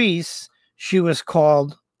ancient Greece, she was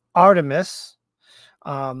called Artemis,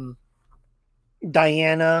 Diana,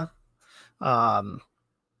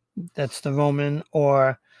 that's the Roman,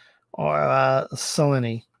 or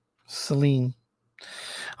Selene.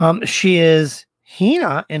 She is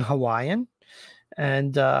Hina in Hawaiian,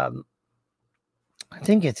 and I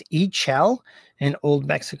think it's Ichel in Old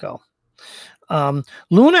Mexico.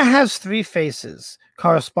 Luna has 3 faces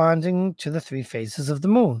corresponding to the 3 phases of the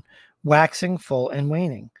moon, waxing, full, and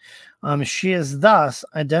waning. She is thus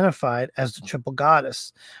identified as the triple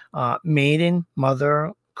goddess, maiden,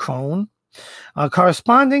 mother, crone,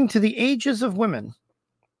 corresponding to the ages of women.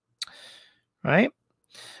 Right?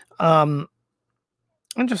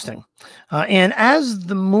 Interesting. And as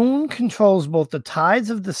the moon controls both the tides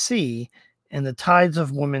of the sea and the tides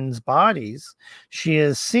of women's bodies, she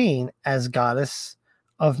is seen as goddess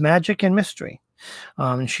of magic and mystery.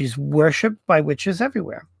 She's worshipped by witches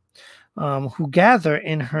everywhere, who gather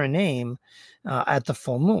in her name at the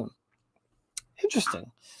full moon.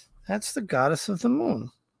 Interesting. That's the goddess of the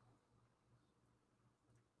moon.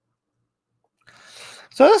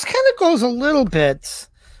 So this kind of goes a little bit,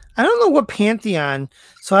 I don't know what pantheon,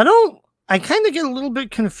 so I kind of get a little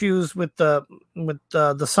bit confused with the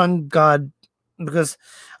sun god, because,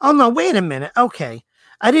 oh no, wait a minute. Okay.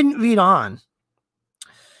 I didn't read on.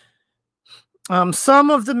 Some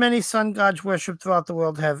of the many sun gods worshipped throughout the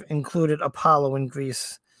world have included Apollo in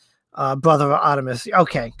Greece, brother of Artemis.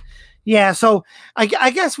 Okay. Yeah, so I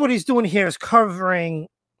guess what he's doing here is covering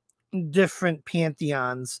different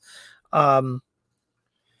pantheons.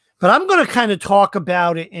 But I'm going to kind of talk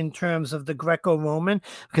about it in terms of the Greco-Roman,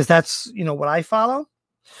 because that's, what I follow.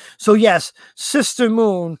 So yes, sister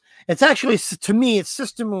moon, it's actually, to me, it's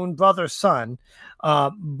sister moon, brother, son,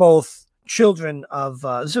 both children of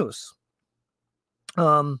Zeus.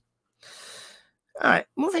 All right,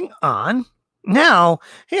 moving on. Now,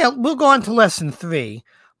 here, we'll go on to lesson 3,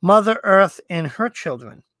 Mother Earth and her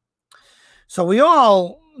children. So we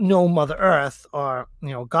all know Mother Earth, or,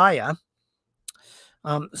 Gaia.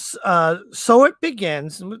 So it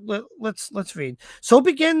begins. Let's read. So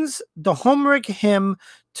begins the Homeric hymn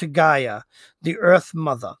to Gaia, the Earth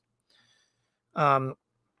Mother.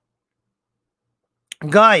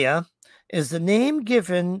 Gaia is the name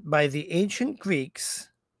given by the ancient Greeks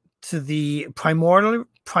to the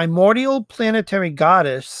primordial planetary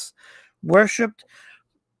goddess worshipped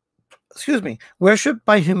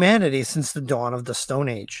by humanity since the dawn of the Stone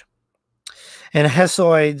Age. In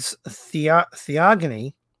Hesiod's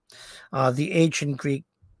Theogony, the ancient Greek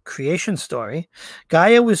creation story,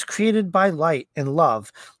 Gaia was created by light and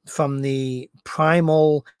love from the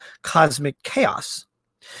primal cosmic chaos.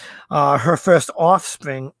 Her first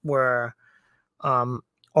offspring were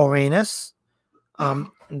Uranus,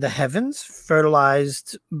 the heavens,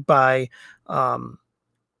 fertilized by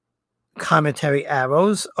cometary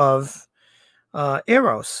arrows of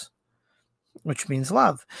Eros, which means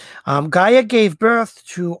love. Gaia gave birth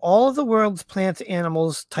to all of the world's plants,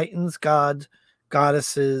 animals, titans,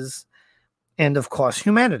 goddesses, and of course,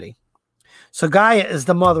 humanity. So Gaia is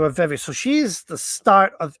the mother of everything. So she's the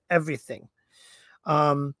start of everything.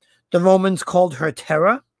 The Romans called her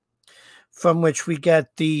Terra, from which we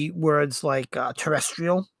get the words like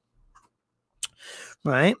terrestrial,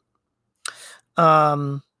 right?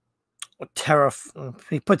 He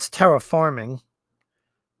puts terraforming.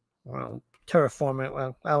 Well, terraforming.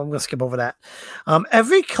 Well, I'm going to skip over that.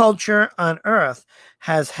 Every culture on Earth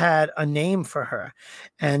has had a name for her,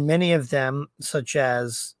 and many of them, such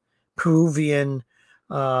as Peruvian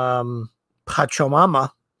Pachamama,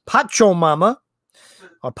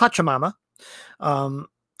 or Pachamama,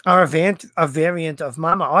 are a variant of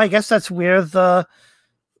Mama. Oh, I guess that's where the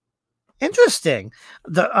interesting.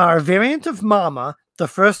 Our variant of Mama, the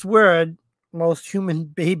first word most human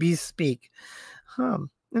babies speak.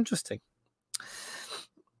 Interesting.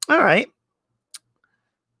 All right.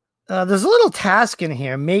 There's a little task in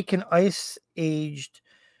here. Make an ice-aged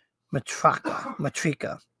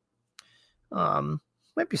matrika.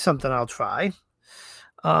 Might be something I'll try.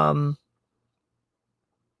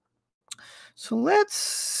 So let's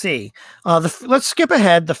see. Let's skip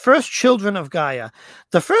ahead. The first children of Gaia.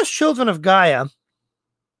 The first children of Gaia,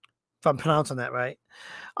 if I'm pronouncing that right,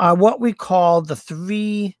 are what we call the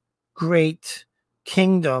three great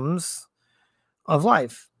kingdoms of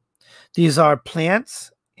life. These are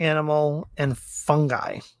plants, animal, and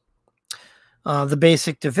fungi. The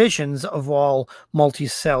basic divisions of all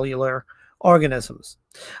multicellular organisms.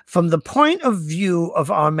 From the point of view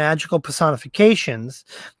of our magical personifications,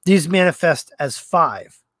 these manifest as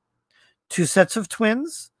 5. 2 sets of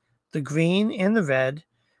twins, the green and the red,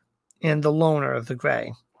 and the loner, the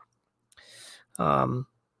gray. So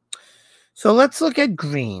let's look at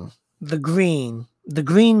green. The green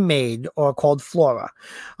maid, or called Flora.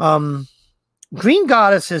 Green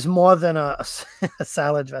goddess is more than a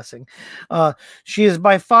salad dressing. She is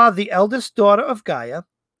by far the eldest daughter of Gaia.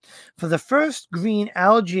 For the first green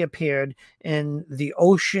algae appeared in the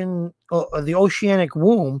oceanic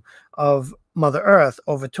womb of Mother Earth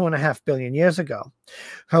over 2.5 billion years ago.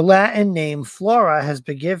 Her Latin name, Flora, has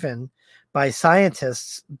been given by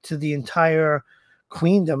scientists to the entire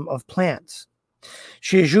queendom of plants.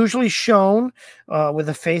 She is usually shown with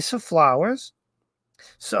a face of flowers,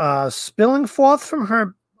 spilling forth from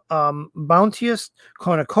her bounteous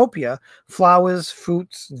cornucopia. Flowers,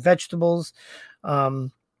 fruits, vegetables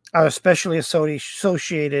are especially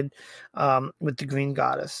associated with the green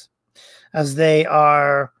goddess, as they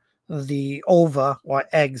are the ova or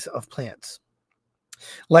eggs of plants.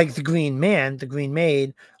 Like the green man, the green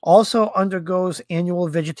maid also undergoes the annual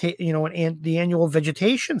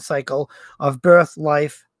vegetation cycle of birth,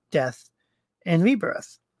 life, death, and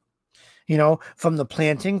rebirth. From the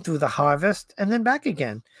planting through the harvest and then back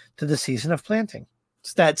again to the season of planting.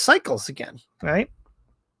 It's that cycles again, right?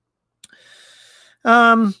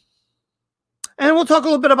 And we'll talk a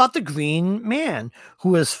little bit about the green man,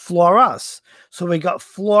 who is Floras. So we got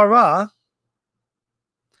Flora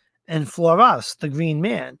and Floras, the green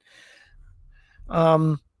man.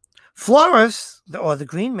 Floras, or the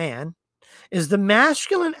green man, is the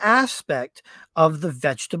masculine aspect of the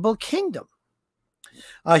vegetable kingdom.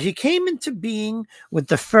 He came into being with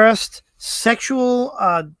the first sexual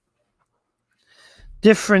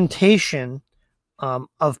differentiation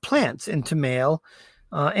of plants into male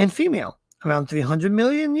and female around 300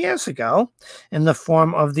 million years ago in the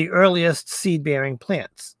form of the earliest seed-bearing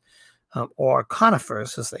plants, or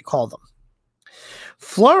conifers, as they call them.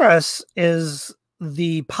 Florus is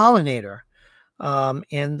the pollinator,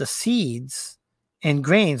 and the seeds and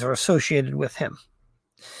grains are associated with him.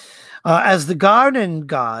 As the garden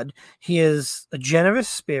god, he is a generous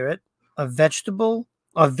spirit of vegetative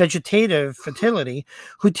fertility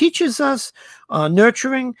who teaches us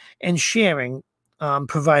nurturing and sharing,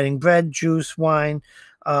 providing bread, juice, wine,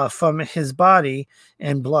 from his body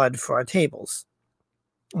and blood for our tables.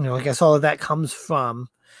 You know, I guess all of that comes from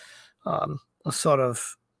a sort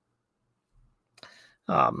of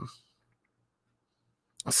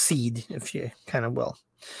seed, if you kind of will.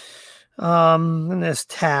 And there's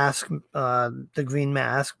task, the green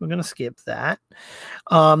mask. We're going to skip that.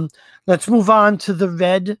 Let's move on to the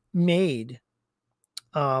red maid,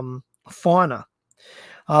 Fauna.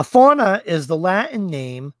 Fauna is the Latin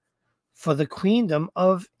name for the queendom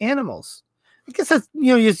of animals. I guess that's,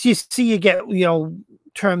 you know, you see, you get, you know,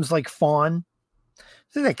 terms like fawn.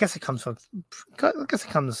 I guess it comes from, kind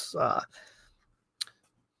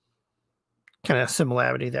of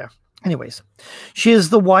similarity there. Anyways, she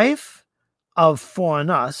is the wife of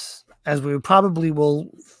Faunus, as we probably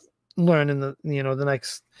will learn in the, you know, the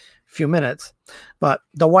next few minutes, but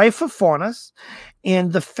the wife of Faunus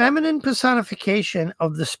and the feminine personification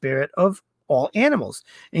of the spirit of all animals,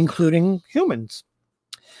 including humans.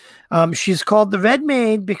 She's called the Red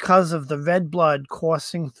Maid because of the red blood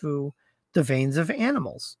coursing through the veins of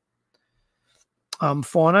animals.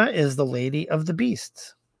 Fauna is the lady of the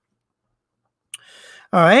beasts.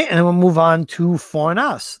 All right, and then we'll move on to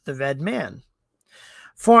Faunus, the red man.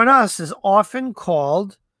 Faunus is often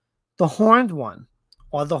called the Horned One,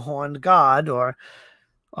 or the Horned God, or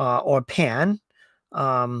Pan.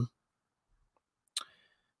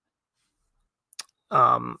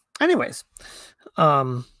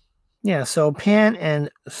 Yeah, so Pan and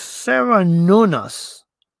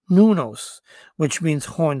Nunos, which means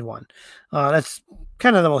Horned One. That's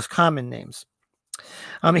kind of the most common names.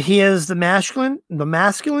 He is the masculine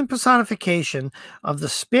personification of the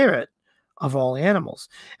spirit of all animals,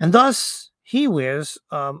 and thus he wears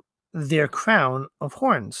their crown of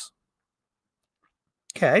horns.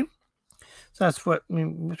 Okay, so that's where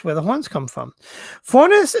the horns come from.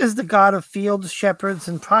 Faunus is the god of fields, shepherds,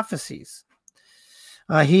 and prophecies.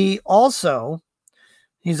 He's also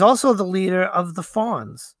the leader of the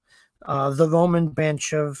fauns, the Roman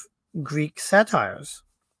branch of Greek satyrs.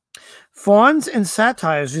 Fauns and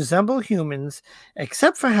satyrs resemble humans,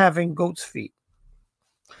 except for having goat's feet,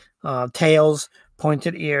 tails,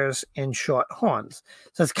 pointed ears, and short horns.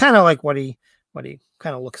 So it's kind of like what he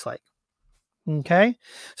kind of looks like. Okay,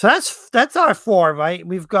 so that's our four, right?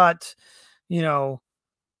 We've got, you know,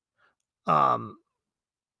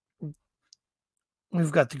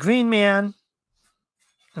 we've got the green man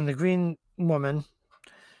and the green woman,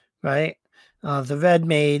 right? The red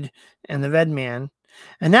maid and the red man.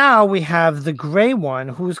 And now we have the gray one,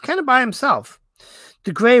 who's kind of by himself.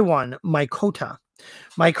 The gray one, Mycota.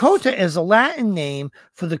 Mycota is a Latin name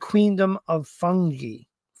for the queendom of fungi.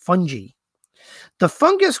 The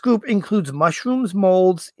fungus group includes mushrooms,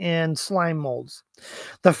 molds, and slime molds.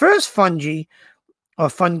 The first fungi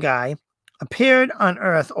appeared on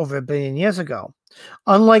Earth over 1 billion years ago.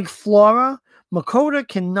 Unlike flora, Mycota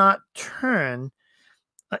cannot turn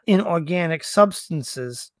inorganic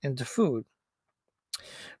substances into food,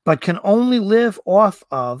 but can only live off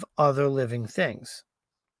of other living things,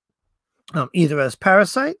 either as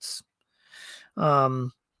parasites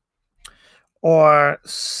or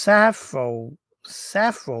saprophytes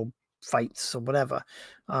or whatever,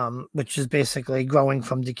 which is basically growing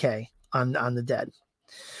from decay on the dead.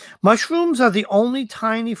 Mushrooms are the only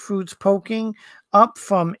tiny fruits poking up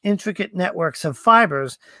from intricate networks of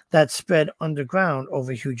fibers that spread underground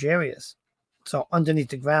over huge areas. So underneath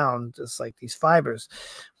the ground is like these fibers,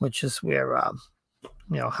 which is where,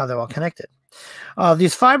 you know, how they're all connected.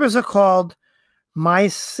 These fibers are called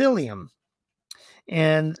mycelium,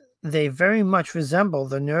 and they very much resemble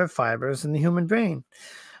the nerve fibers in the human brain.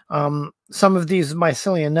 Some of these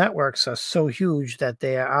mycelium networks are so huge that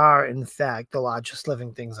they are, in fact, the largest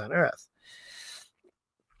living things on Earth.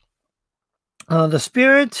 The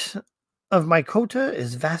spirit of Mycota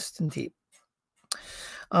is vast and deep.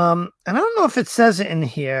 And I don't know if it says it in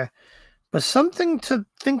here, but something to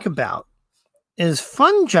think about is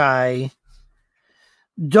fungi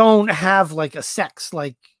don't have like a sex,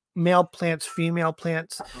 like male plants, female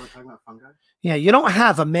plants. We're talking about fungi? Yeah, you don't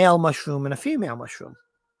have a male mushroom and a female mushroom.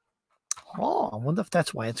 Oh, I wonder if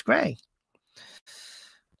that's why it's gray.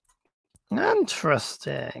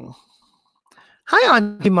 Interesting. Hi,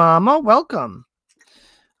 Auntie Mama. Welcome.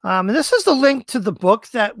 And this is the link to the book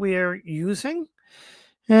that we're using.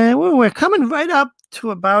 And we're coming right up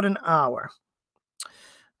to about an hour.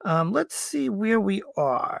 Let's see where we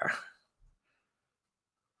are.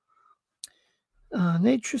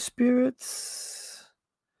 Nature spirits.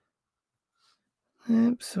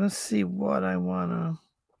 Oops, let's see what I want to...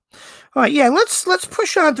 All right, yeah, let's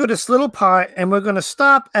push on to this little part, and we're going to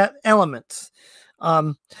stop at elements.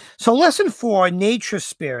 So lesson 4, nature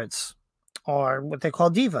spirits. or what they call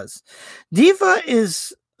divas. Diva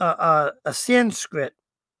is a Sanskrit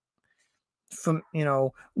from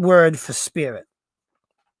word for spirit.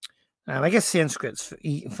 I guess Sanskrit's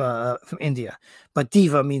from India, but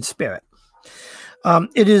diva means spirit.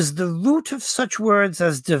 It is the root of such words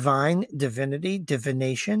as divine, divinity,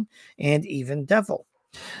 divination, and even devil.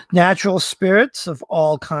 Natural spirits of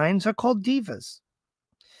all kinds are called divas.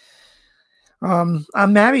 I'm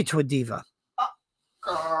married to a diva.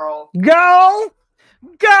 Girl!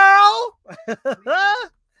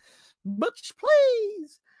 Butch,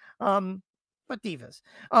 please. But divas.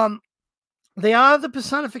 They are the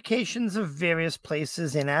personifications of various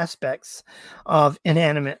places and aspects of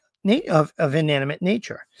inanimate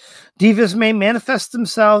nature. Divas may manifest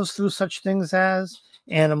themselves through such things as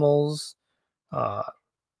animals,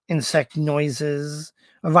 insect noises,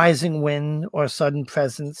 a rising wind, or sudden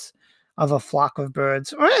presence of a flock of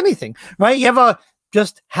birds, or anything, right? You ever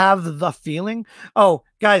just have the feeling? Oh,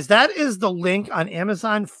 guys, that is the link on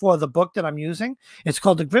Amazon for the book that I'm using. It's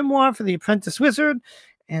called The Grimoire for the Apprentice Wizard,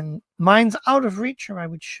 and mine's out of reach, or I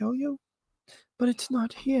would show you, but it's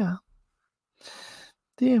not here.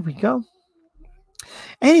 There we go.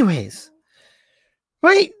 Anyways,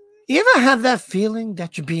 right? You ever have that feeling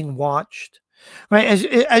that you're being watched? Right?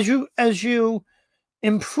 As you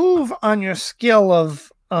improve on your skill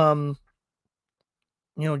of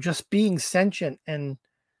just being sentient and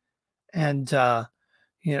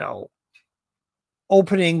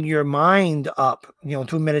opening your mind up,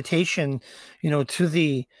 through meditation, to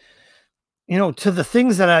the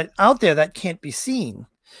things that are out there that can't be seen.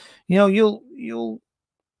 You'll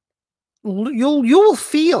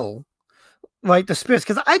feel, right, the spirits,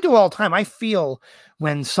 because I do all the time. I feel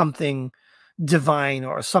when something divine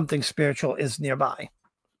or something spiritual is nearby.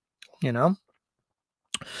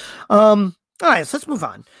 All right, so let's move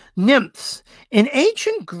on. Nymphs. In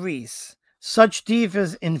ancient Greece, such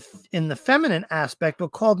divas in the feminine aspect were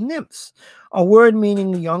called nymphs, a word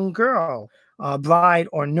meaning young girl, bride,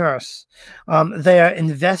 or nurse. They are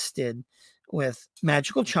invested with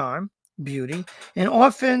magical charm, beauty, and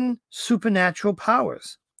often supernatural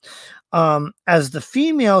powers. As the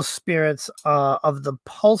female spirits of the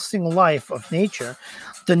pulsing life of nature,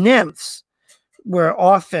 the nymphs were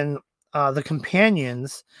often the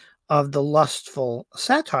companions of the lustful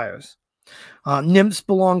satyrs. Nymphs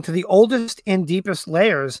belong to the oldest and deepest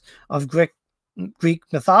layers of Greek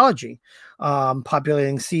mythology,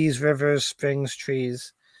 populating seas, rivers, springs,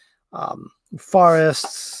 trees,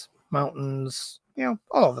 forests, mountains,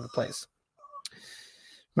 all over the place.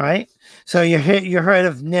 Right? So you heard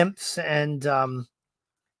of nymphs and what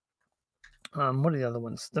are the other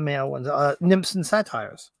ones? The male ones, nymphs and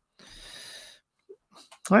satyrs.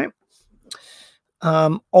 Right?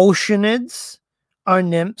 Oceanids are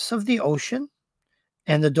nymphs of the ocean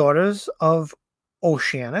and the daughters of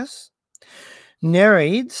Oceanus.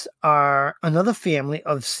 Nereids are another family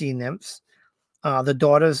of sea nymphs, the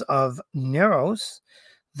daughters of Neros,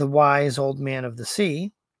 the wise old man of the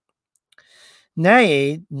sea.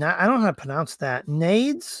 I don't know how to pronounce that.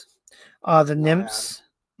 Naiads are the nymphs.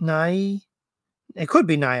 It could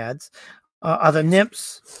be naiads. Are the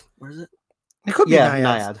nymphs. Where is it? It could be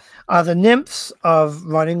naiads. Are the nymphs of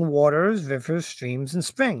running waters, rivers, streams, and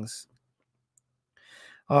springs.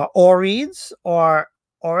 Oreads or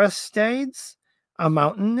Oristades are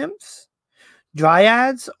mountain nymphs.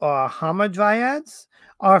 Dryads or hamadryads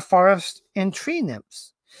are forest and tree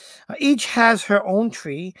nymphs. Each has her own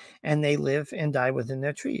tree, and they live and die within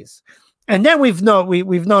their trees. And then we've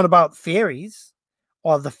known about fairies,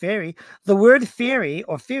 or the fairy. The word fairy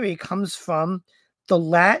or fairy comes from the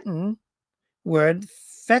Latin word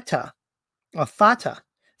feta or fata,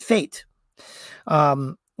 fate.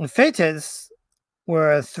 Fetas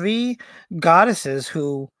were three goddesses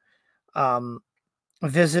who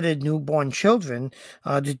visited newborn children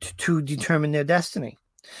to determine their destiny.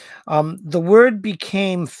 The word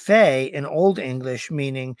became fey in Old English,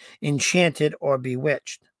 meaning enchanted or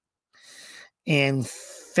bewitched. And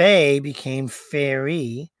fey became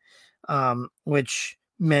fairy, which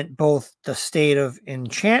meant both the state of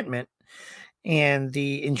enchantment and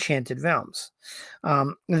the enchanted realms.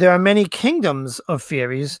 There are many kingdoms of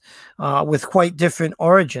fairies with quite different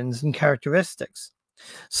origins and characteristics.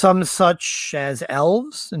 Some, such as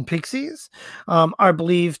elves and pixies, are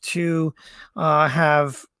believed to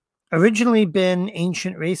have originally been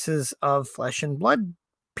ancient races of flesh and blood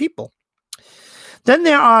people. Then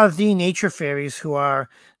there are the nature fairies, who are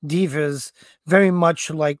divas very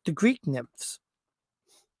much like the Greek nymphs.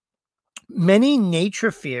 Many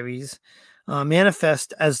nature fairies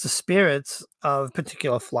manifest as the spirits of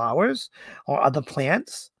particular flowers or other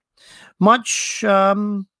plants, much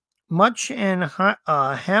much in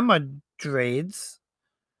hamadryades.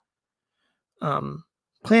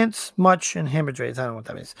 Plants much in hamadryades. I don't know what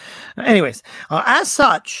that means. Anyways, as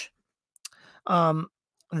such,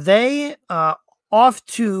 they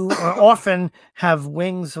often have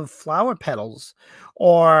wings of flower petals,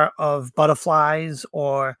 or of butterflies,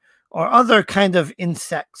 or other kind of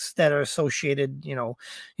insects that are associated.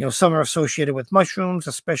 Some are associated with mushrooms,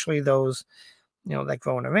 especially those that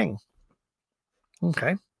grow in a ring.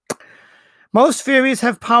 Okay. Most fairies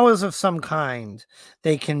have powers of some kind.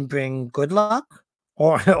 They can bring good luck,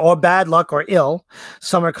 or bad luck, or ill.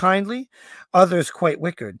 Some are kindly, others quite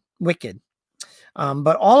wicked.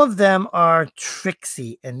 But all of them are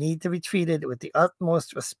tricksy and need to be treated with the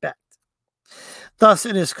utmost respect. Thus,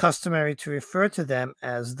 it is customary to refer to them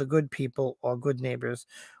as the good people, or good neighbors,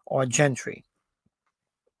 or gentry,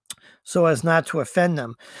 so as not to offend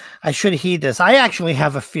them. I should heed this. I actually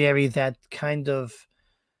have a fairy that kind of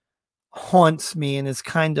haunts me and has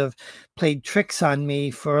kind of played tricks on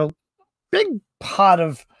me for a big part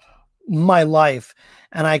of my life.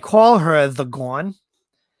 And I call her the Gone.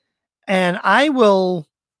 And I will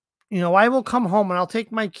come home and I'll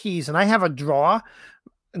take my keys, and I have a drawer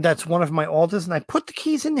that's one of my altars, and I put the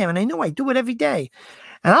keys in there, and I know I do it every day.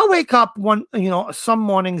 And I'll wake up some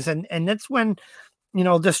mornings, and that's when,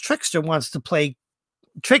 this trickster wants to play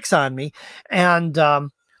tricks on me, and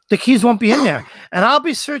the keys won't be in there. And I'll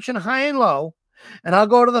be searching high and low, and I'll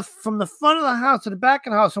go from the front of the house to the back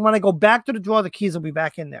of the house. And when I go back to the drawer, the keys will be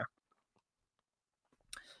back in there.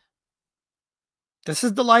 This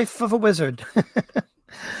is the life of a wizard.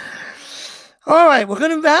 All right, we're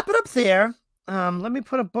going to wrap it up there. Let me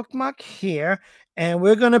put a bookmark here, and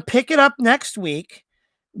we're going to pick it up next week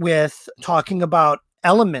with talking about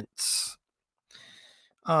elements.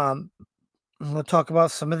 We'll talk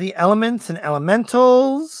about some of the elements and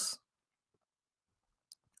elementals,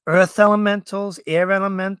 earth elementals, air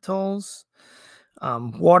elementals,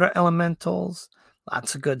 water elementals,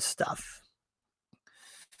 lots of good stuff.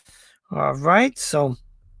 All right, so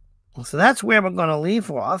that's where we're going to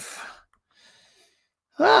leave off.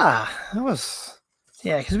 That was,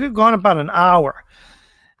 because we've gone about an hour.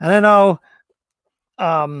 And I know,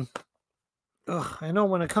 I know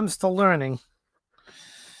when it comes to learning,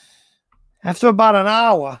 after about an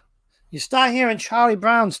hour, you start hearing Charlie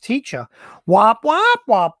Brown's teacher. Wop, wop,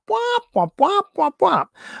 wop, wop, wop, wop, wop, wop.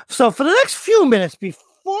 So for the next few minutes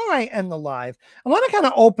before I end the live, I want to kind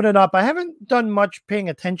of open it up. I haven't done much paying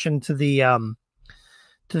attention to the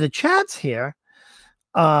chats here.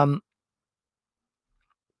 I'll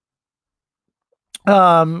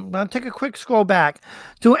take a quick scroll back.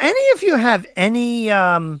 Do any of you have any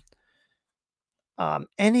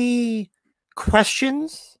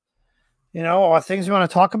questions, or things you want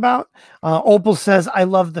to talk about? Opal says, I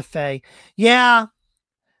love the Fae. Yeah,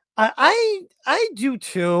 I do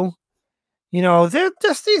too. They're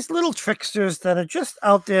just these little tricksters that are just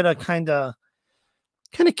out there to kind of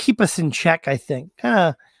keep us in check, I think.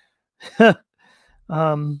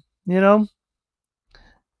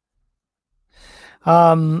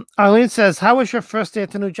 Arlene says, how was your first day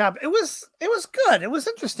at the new job? It was good. It was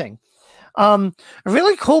interesting. A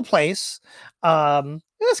really cool place. It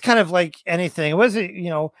was kind of like anything. It wasn't,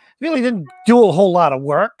 really didn't do a whole lot of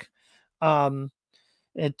work.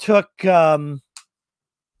 It took, it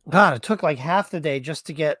took like half the day just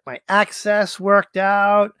to get my access worked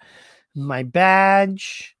out, my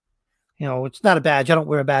badge. It's not a badge. I don't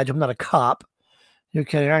wear a badge. I'm not a cop. You're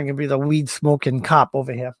kidding. I'm going to be the weed smoking cop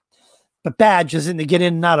over here. But badge is to get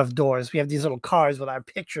in and out of doors. We have these little cars with our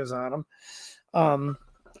pictures on them.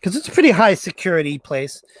 Because it's a pretty high security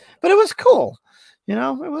place. But it was cool. It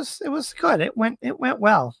was good. It went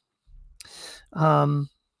well.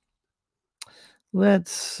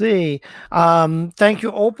 Let's see. Thank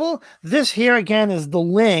you, Opal. This here again is the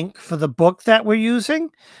link for the book that we're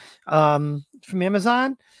using from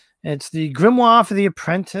Amazon. It's the Grimoire for the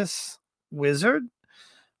Apprentice Wizard.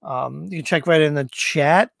 You can check right in the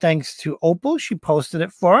chat. Thanks to Opal. She posted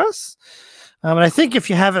it for us. And I think if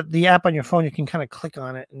you have the app on your phone, you can kind of click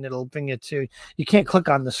on it and it'll bring it to, you can't click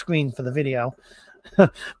on the screen for the video,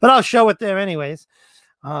 but I'll show it there anyways.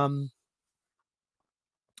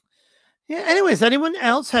 Anyways, anyone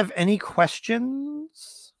else have any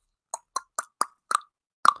questions?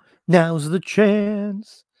 Now's the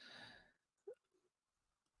chance.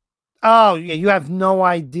 Oh, yeah, you have no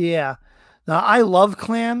idea. Now, I love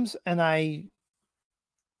clams, and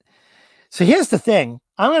so here's the thing.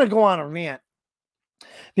 I'm going to go on a rant.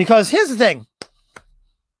 Because here's the thing.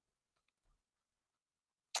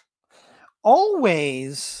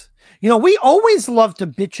 Always, we always love to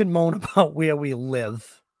bitch and moan about where we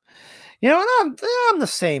live. You know, and I'm the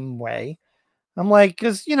same way. I'm like,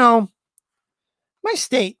 because, you know, my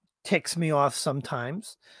state ticks me off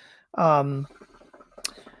sometimes. But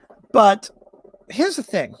here's the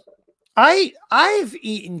thing. I've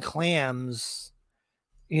eaten clams,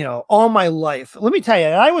 you know, all my life. Let me tell you,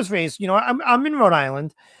 I was raised, you know, I'm in Rhode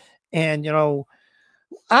Island, and, you know,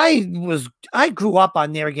 I grew up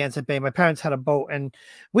on Narragansett Bay. My parents had a boat, and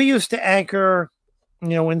we used to anchor, you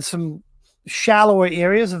know, in some shallower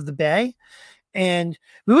areas of the bay, and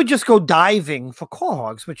we would just go diving for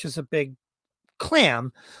quahogs, which is a big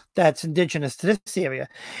clam that's indigenous to this area.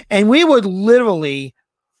 And we would literally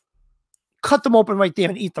cut them open right there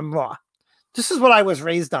and eat them raw. This is what I was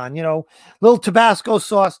raised on, you know, little Tabasco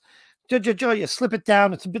sauce. You slip it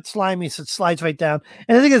down. It's a bit slimy, so it slides right down.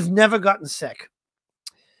 And I think it's never gotten sick.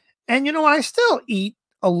 And, you know, I still eat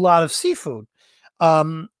a lot of seafood.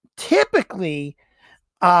 Typically,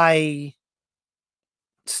 I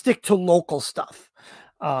stick to local stuff.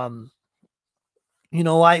 You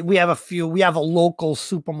know, we have a local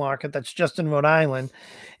supermarket that's just in Rhode Island,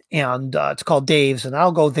 and it's called Dave's, and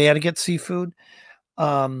I'll go there to get seafood.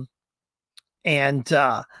 I've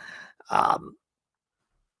never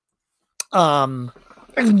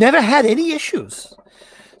had any issues.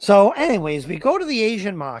 So anyways, we go to the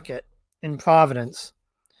Asian market in Providence,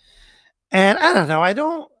 and I don't know,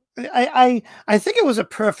 I think it was a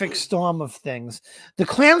perfect storm of things. The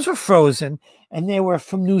clams were frozen, and they were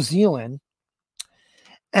from New Zealand,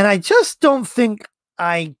 and I just don't think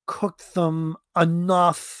I cooked them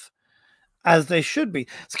enough as they should be.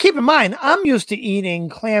 So keep in mind, I'm used to eating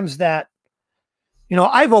clams that, you know,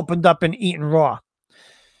 I've opened up and eaten raw.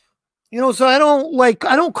 You know, so I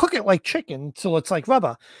don't cook it like chicken till it's like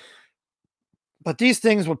rubber. But these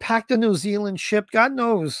things were packed in New Zealand, shipped. God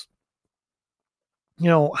knows, you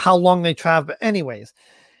know, how long they travel. But anyways,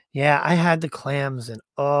 yeah, I had the clams, and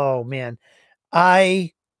oh man,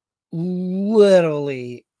 I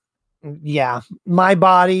literally, yeah,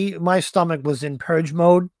 my stomach was in purge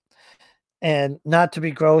mode. And not to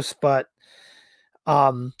be gross, but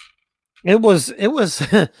it was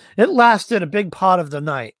it lasted a big part of the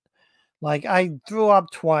night. Like, I threw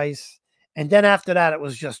up twice, and then after that, it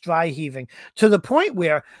was just dry heaving to the point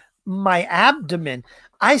where my abdomen,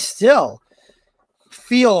 I still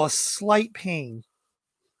feel a slight pain.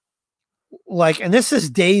 Like, and this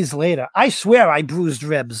is days later. I swear I bruised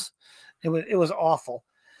ribs. It was awful.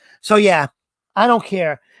 So yeah, I don't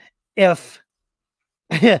care if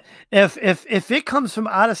if it comes from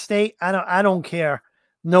out of state, I don't care.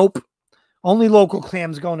 Nope. Only local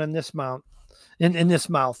clams going in this mouth. In this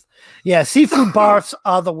mouth. Yeah, seafood barfs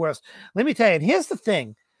are the worst. Let me tell you, and here's the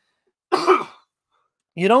thing.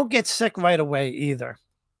 You don't get sick right away either.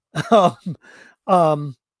 Because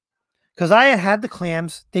I had the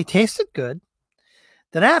clams. They tasted good.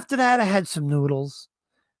 Then after that, I had some noodles.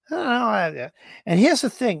 And here's the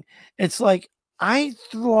thing. It's like, I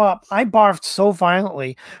threw up. I barfed so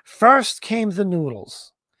violently. First came the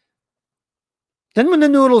noodles. Then when the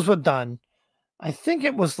noodles were done, I think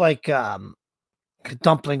it was like a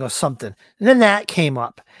dumpling or something. And then that came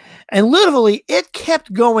up. And literally, it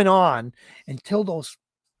kept going on until those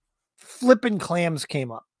flipping clams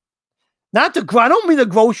came up. I don't mean to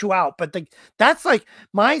gross you out, but that's like,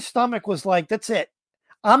 my stomach was like, that's it.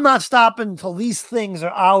 I'm not stopping until these things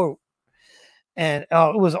are out. And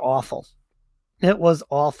it was awful. It was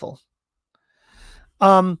awful.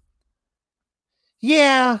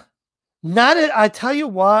 Yeah, not it. I tell you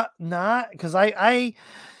what, not because I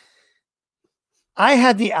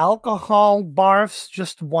had the alcohol barfs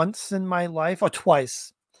just once in my life, or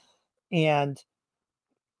twice, and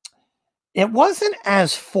it wasn't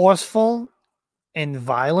as forceful and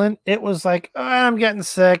violent. It was like, oh, I'm getting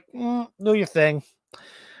sick. Do your thing.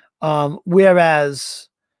 Whereas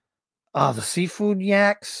the seafood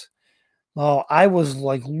yaks, oh, I was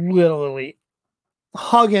like literally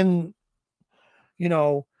hugging, you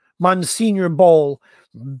know, Monsignor Bowl,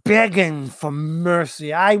 begging for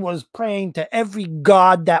mercy. I was praying to every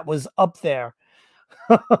god that was up there.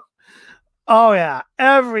 Oh yeah,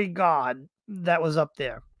 every god that was up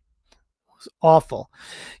there. It was awful.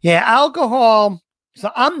 Yeah, alcohol.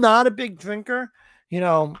 So I'm not a big drinker. You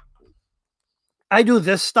know, I do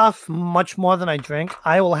this stuff much more than I drink.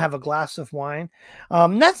 I will have a glass of wine.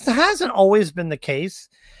 That hasn't always been the case.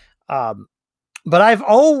 But I've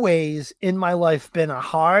always in my life been a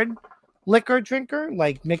hard liquor drinker,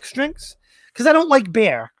 like mixed drinks, because I don't like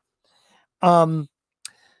beer. And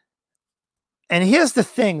here's the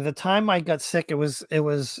thing: the time I got sick, it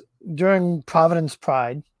was during Providence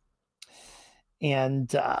Pride,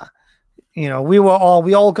 and you know, we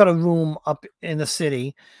all got a room up in the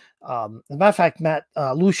city. As a matter of fact, Matt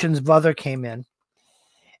Lucian's brother came in,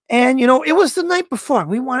 and you know, it was the night before.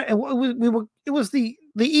 It was the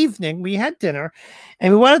evening. We had dinner,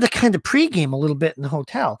 and we wanted to kind of pregame a little bit in the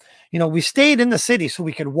hotel. You know, we stayed in the city so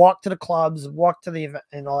we could walk to the clubs, walk to the event,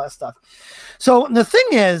 and all that stuff. So the thing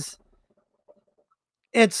is,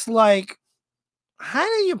 it's like, how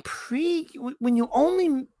do you when you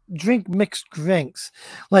only drink mixed drinks?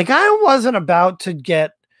 Like, I wasn't about to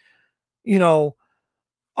get, you know,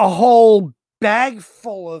 a whole bag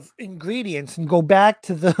full of ingredients and go back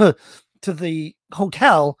to the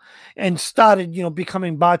hotel and started, you know,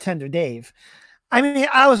 becoming bartender Dave. I mean,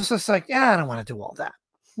 I was just like, yeah, I don't want to do all that.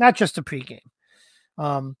 Not just a pregame.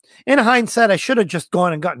 In hindsight, I should have just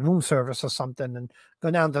gone and gotten room service or something and go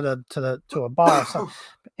down to a bar or something.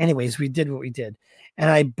 Anyways, we did what we did. And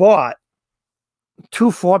I bought 2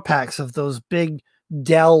 4-packs of those big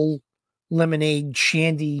Dell lemonade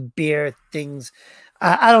shandy beer things.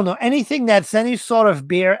 I don't know. Anything that's any sort of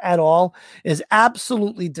beer at all is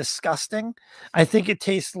absolutely disgusting. I think it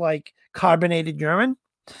tastes like carbonated urine.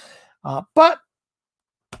 But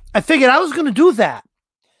I figured I was going to do that.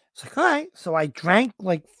 It's like, all right. So I drank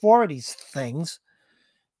like 4 of these things.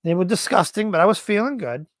 They were disgusting, but I was feeling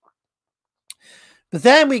good. But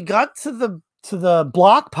then we got to the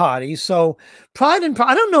block party. So Pride and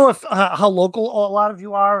I don't know if how local a lot of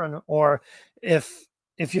you are, or if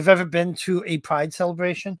you've ever been to a Pride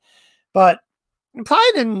celebration, but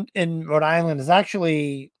Pride in Rhode Island is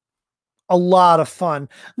actually a lot of fun.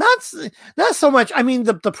 Not so much. I mean,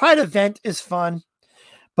 the Pride event is fun,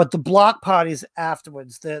 but the block parties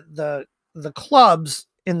afterwards, the clubs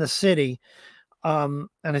in the city, and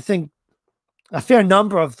I think a fair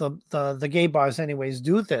number of the gay bars anyways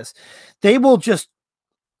do this. They will just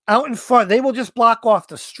out in front, they will just block off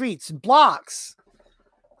the streets and blocks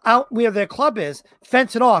out where their club is,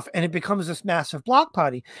 fence it off, and it becomes this massive block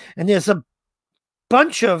party. And there's a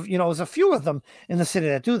bunch of, you know, there's a few of them in the city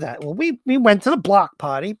that do that. Well, we went to the block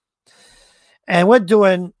party, and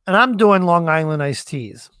I'm doing Long Island iced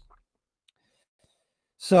teas.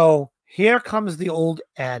 So here comes the old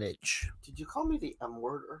adage. Did you call me the M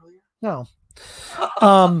word earlier? No.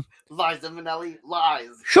 Lies, Minelli, lies.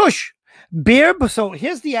 Shush. Beer. So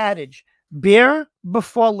here's the adage: beer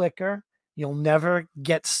before liquor, you'll never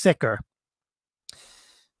get sicker.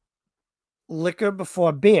 Liquor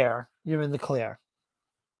before beer, you're in the clear.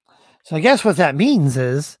 So I guess what that means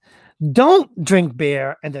is, don't drink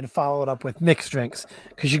beer and then follow it up with mixed drinks,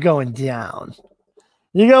 because you're going down.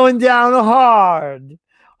 You're going down hard.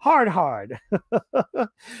 Hard.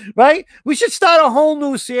 Right? We should start a whole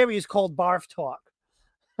new series called Barf Talk.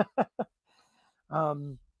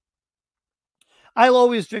 I'll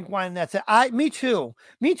always drink wine. That's it. Me too.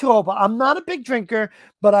 But I'm not a big drinker,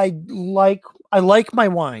 but I like my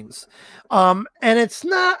wines. And it's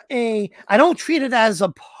not I don't treat it as a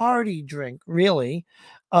party drink, really.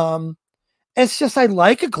 It's just, I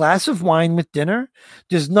like a glass of wine with dinner.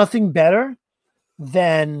 There's nothing better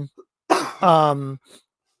than,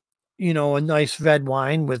 you know, a nice red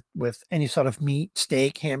wine with any sort of meat,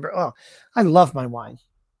 steak, hamburger. Oh, I love my wine.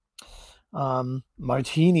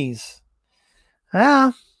 Martinis.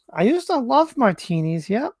 Yeah, I used to love martinis.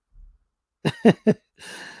 Yep.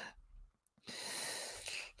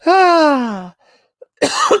 All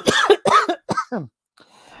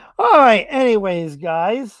right. Anyways,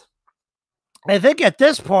 guys, I think at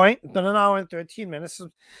this point, it's been an hour and 13 minutes.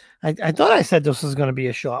 I thought I said this was going to be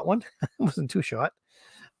a short one. It wasn't too short.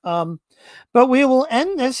 But we will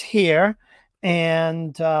end this here.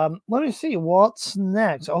 And let me see what's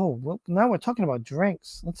next. Oh, well, now we're talking about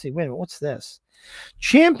drinks. Let's see. Wait a minute. What's this?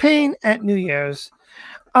 Champagne at New Year's.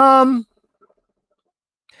 I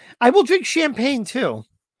will drink champagne too.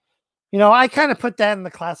 You know, I kind of put that in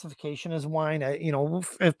the classification as wine. You know,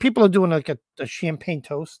 if people are doing like a champagne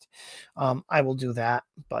toast, I will do that.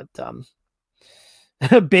 But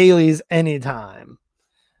Bailey's anytime.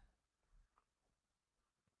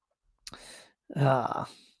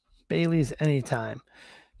 Bailey's anytime.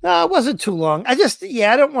 No, it wasn't too long. I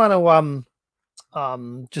don't want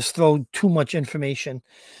to just throw too much information,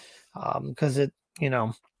 because it, you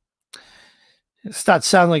know, it starts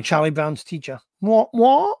sounding like Charlie Brown's teacher. Wah,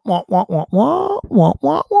 wah, wah, wah, wah, wah, wah,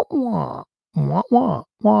 wah, wah, wah, wah, wah,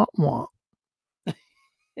 wah, wah.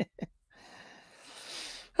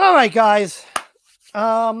 All right, guys.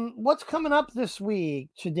 What's coming up this week?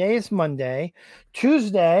 Today is Monday.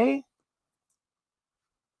 Tuesday,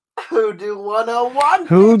 Hoodoo 101.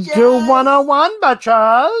 Hoodoo 101,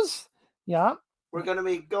 bitches. Yeah. We're going to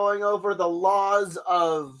be going over the laws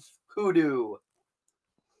of hoodoo.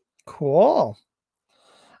 Cool.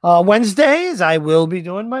 Wednesdays, I will be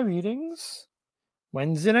doing my readings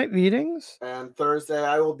Wednesday night readings. And Thursday,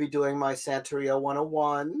 I will be doing my Santeria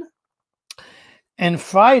 101. And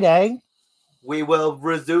Friday, we will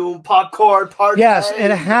resume popcorn party. Yes,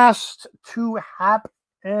 it has to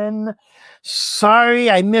happen. Sorry,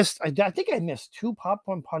 I missed. I think I missed 2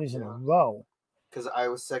 popcorn parties in a row. Because I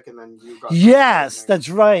was sick and then you got Yes, that's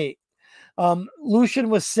right. Lucian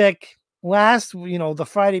was sick last, the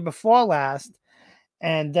Friday before last.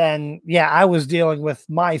 And then, I was dealing with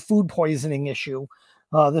my food poisoning issue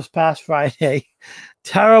this past Friday.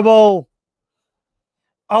 Terrible.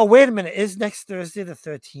 Oh, wait a minute. Is next Thursday the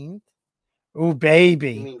 13th? Oh,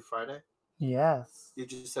 baby. You mean Friday? Yes. You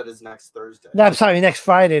just said it's next Thursday. No, I'm sorry, next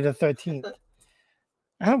Friday the 13th.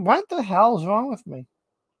 What the hell is wrong with me?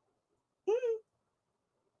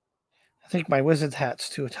 I think my wizard hat's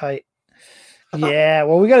too tight. Yeah,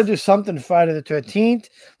 well, we got to do something Friday the 13th.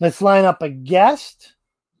 Let's line up a guest.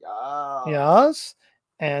 Yeah. Yes.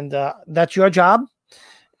 And that's your job.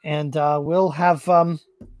 And we'll have a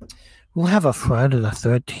Friday the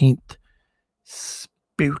 13th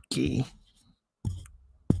spooky.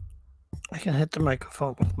 I can hit the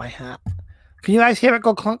microphone with my hat. Can you guys hear it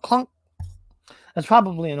go clunk clunk? That's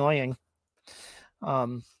probably annoying.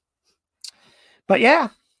 But yeah.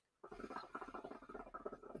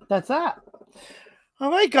 That's that. All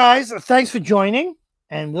right, guys. Thanks for joining.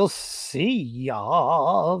 And we'll see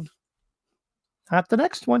y'all at the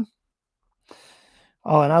next one.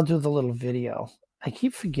 Oh, and I'll do the little video. I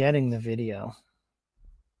keep forgetting the video.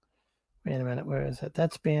 Wait a minute. Where is it?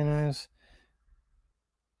 That's banners.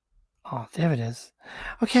 Oh, there it is.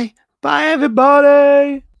 Okay. Bye,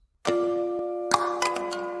 everybody.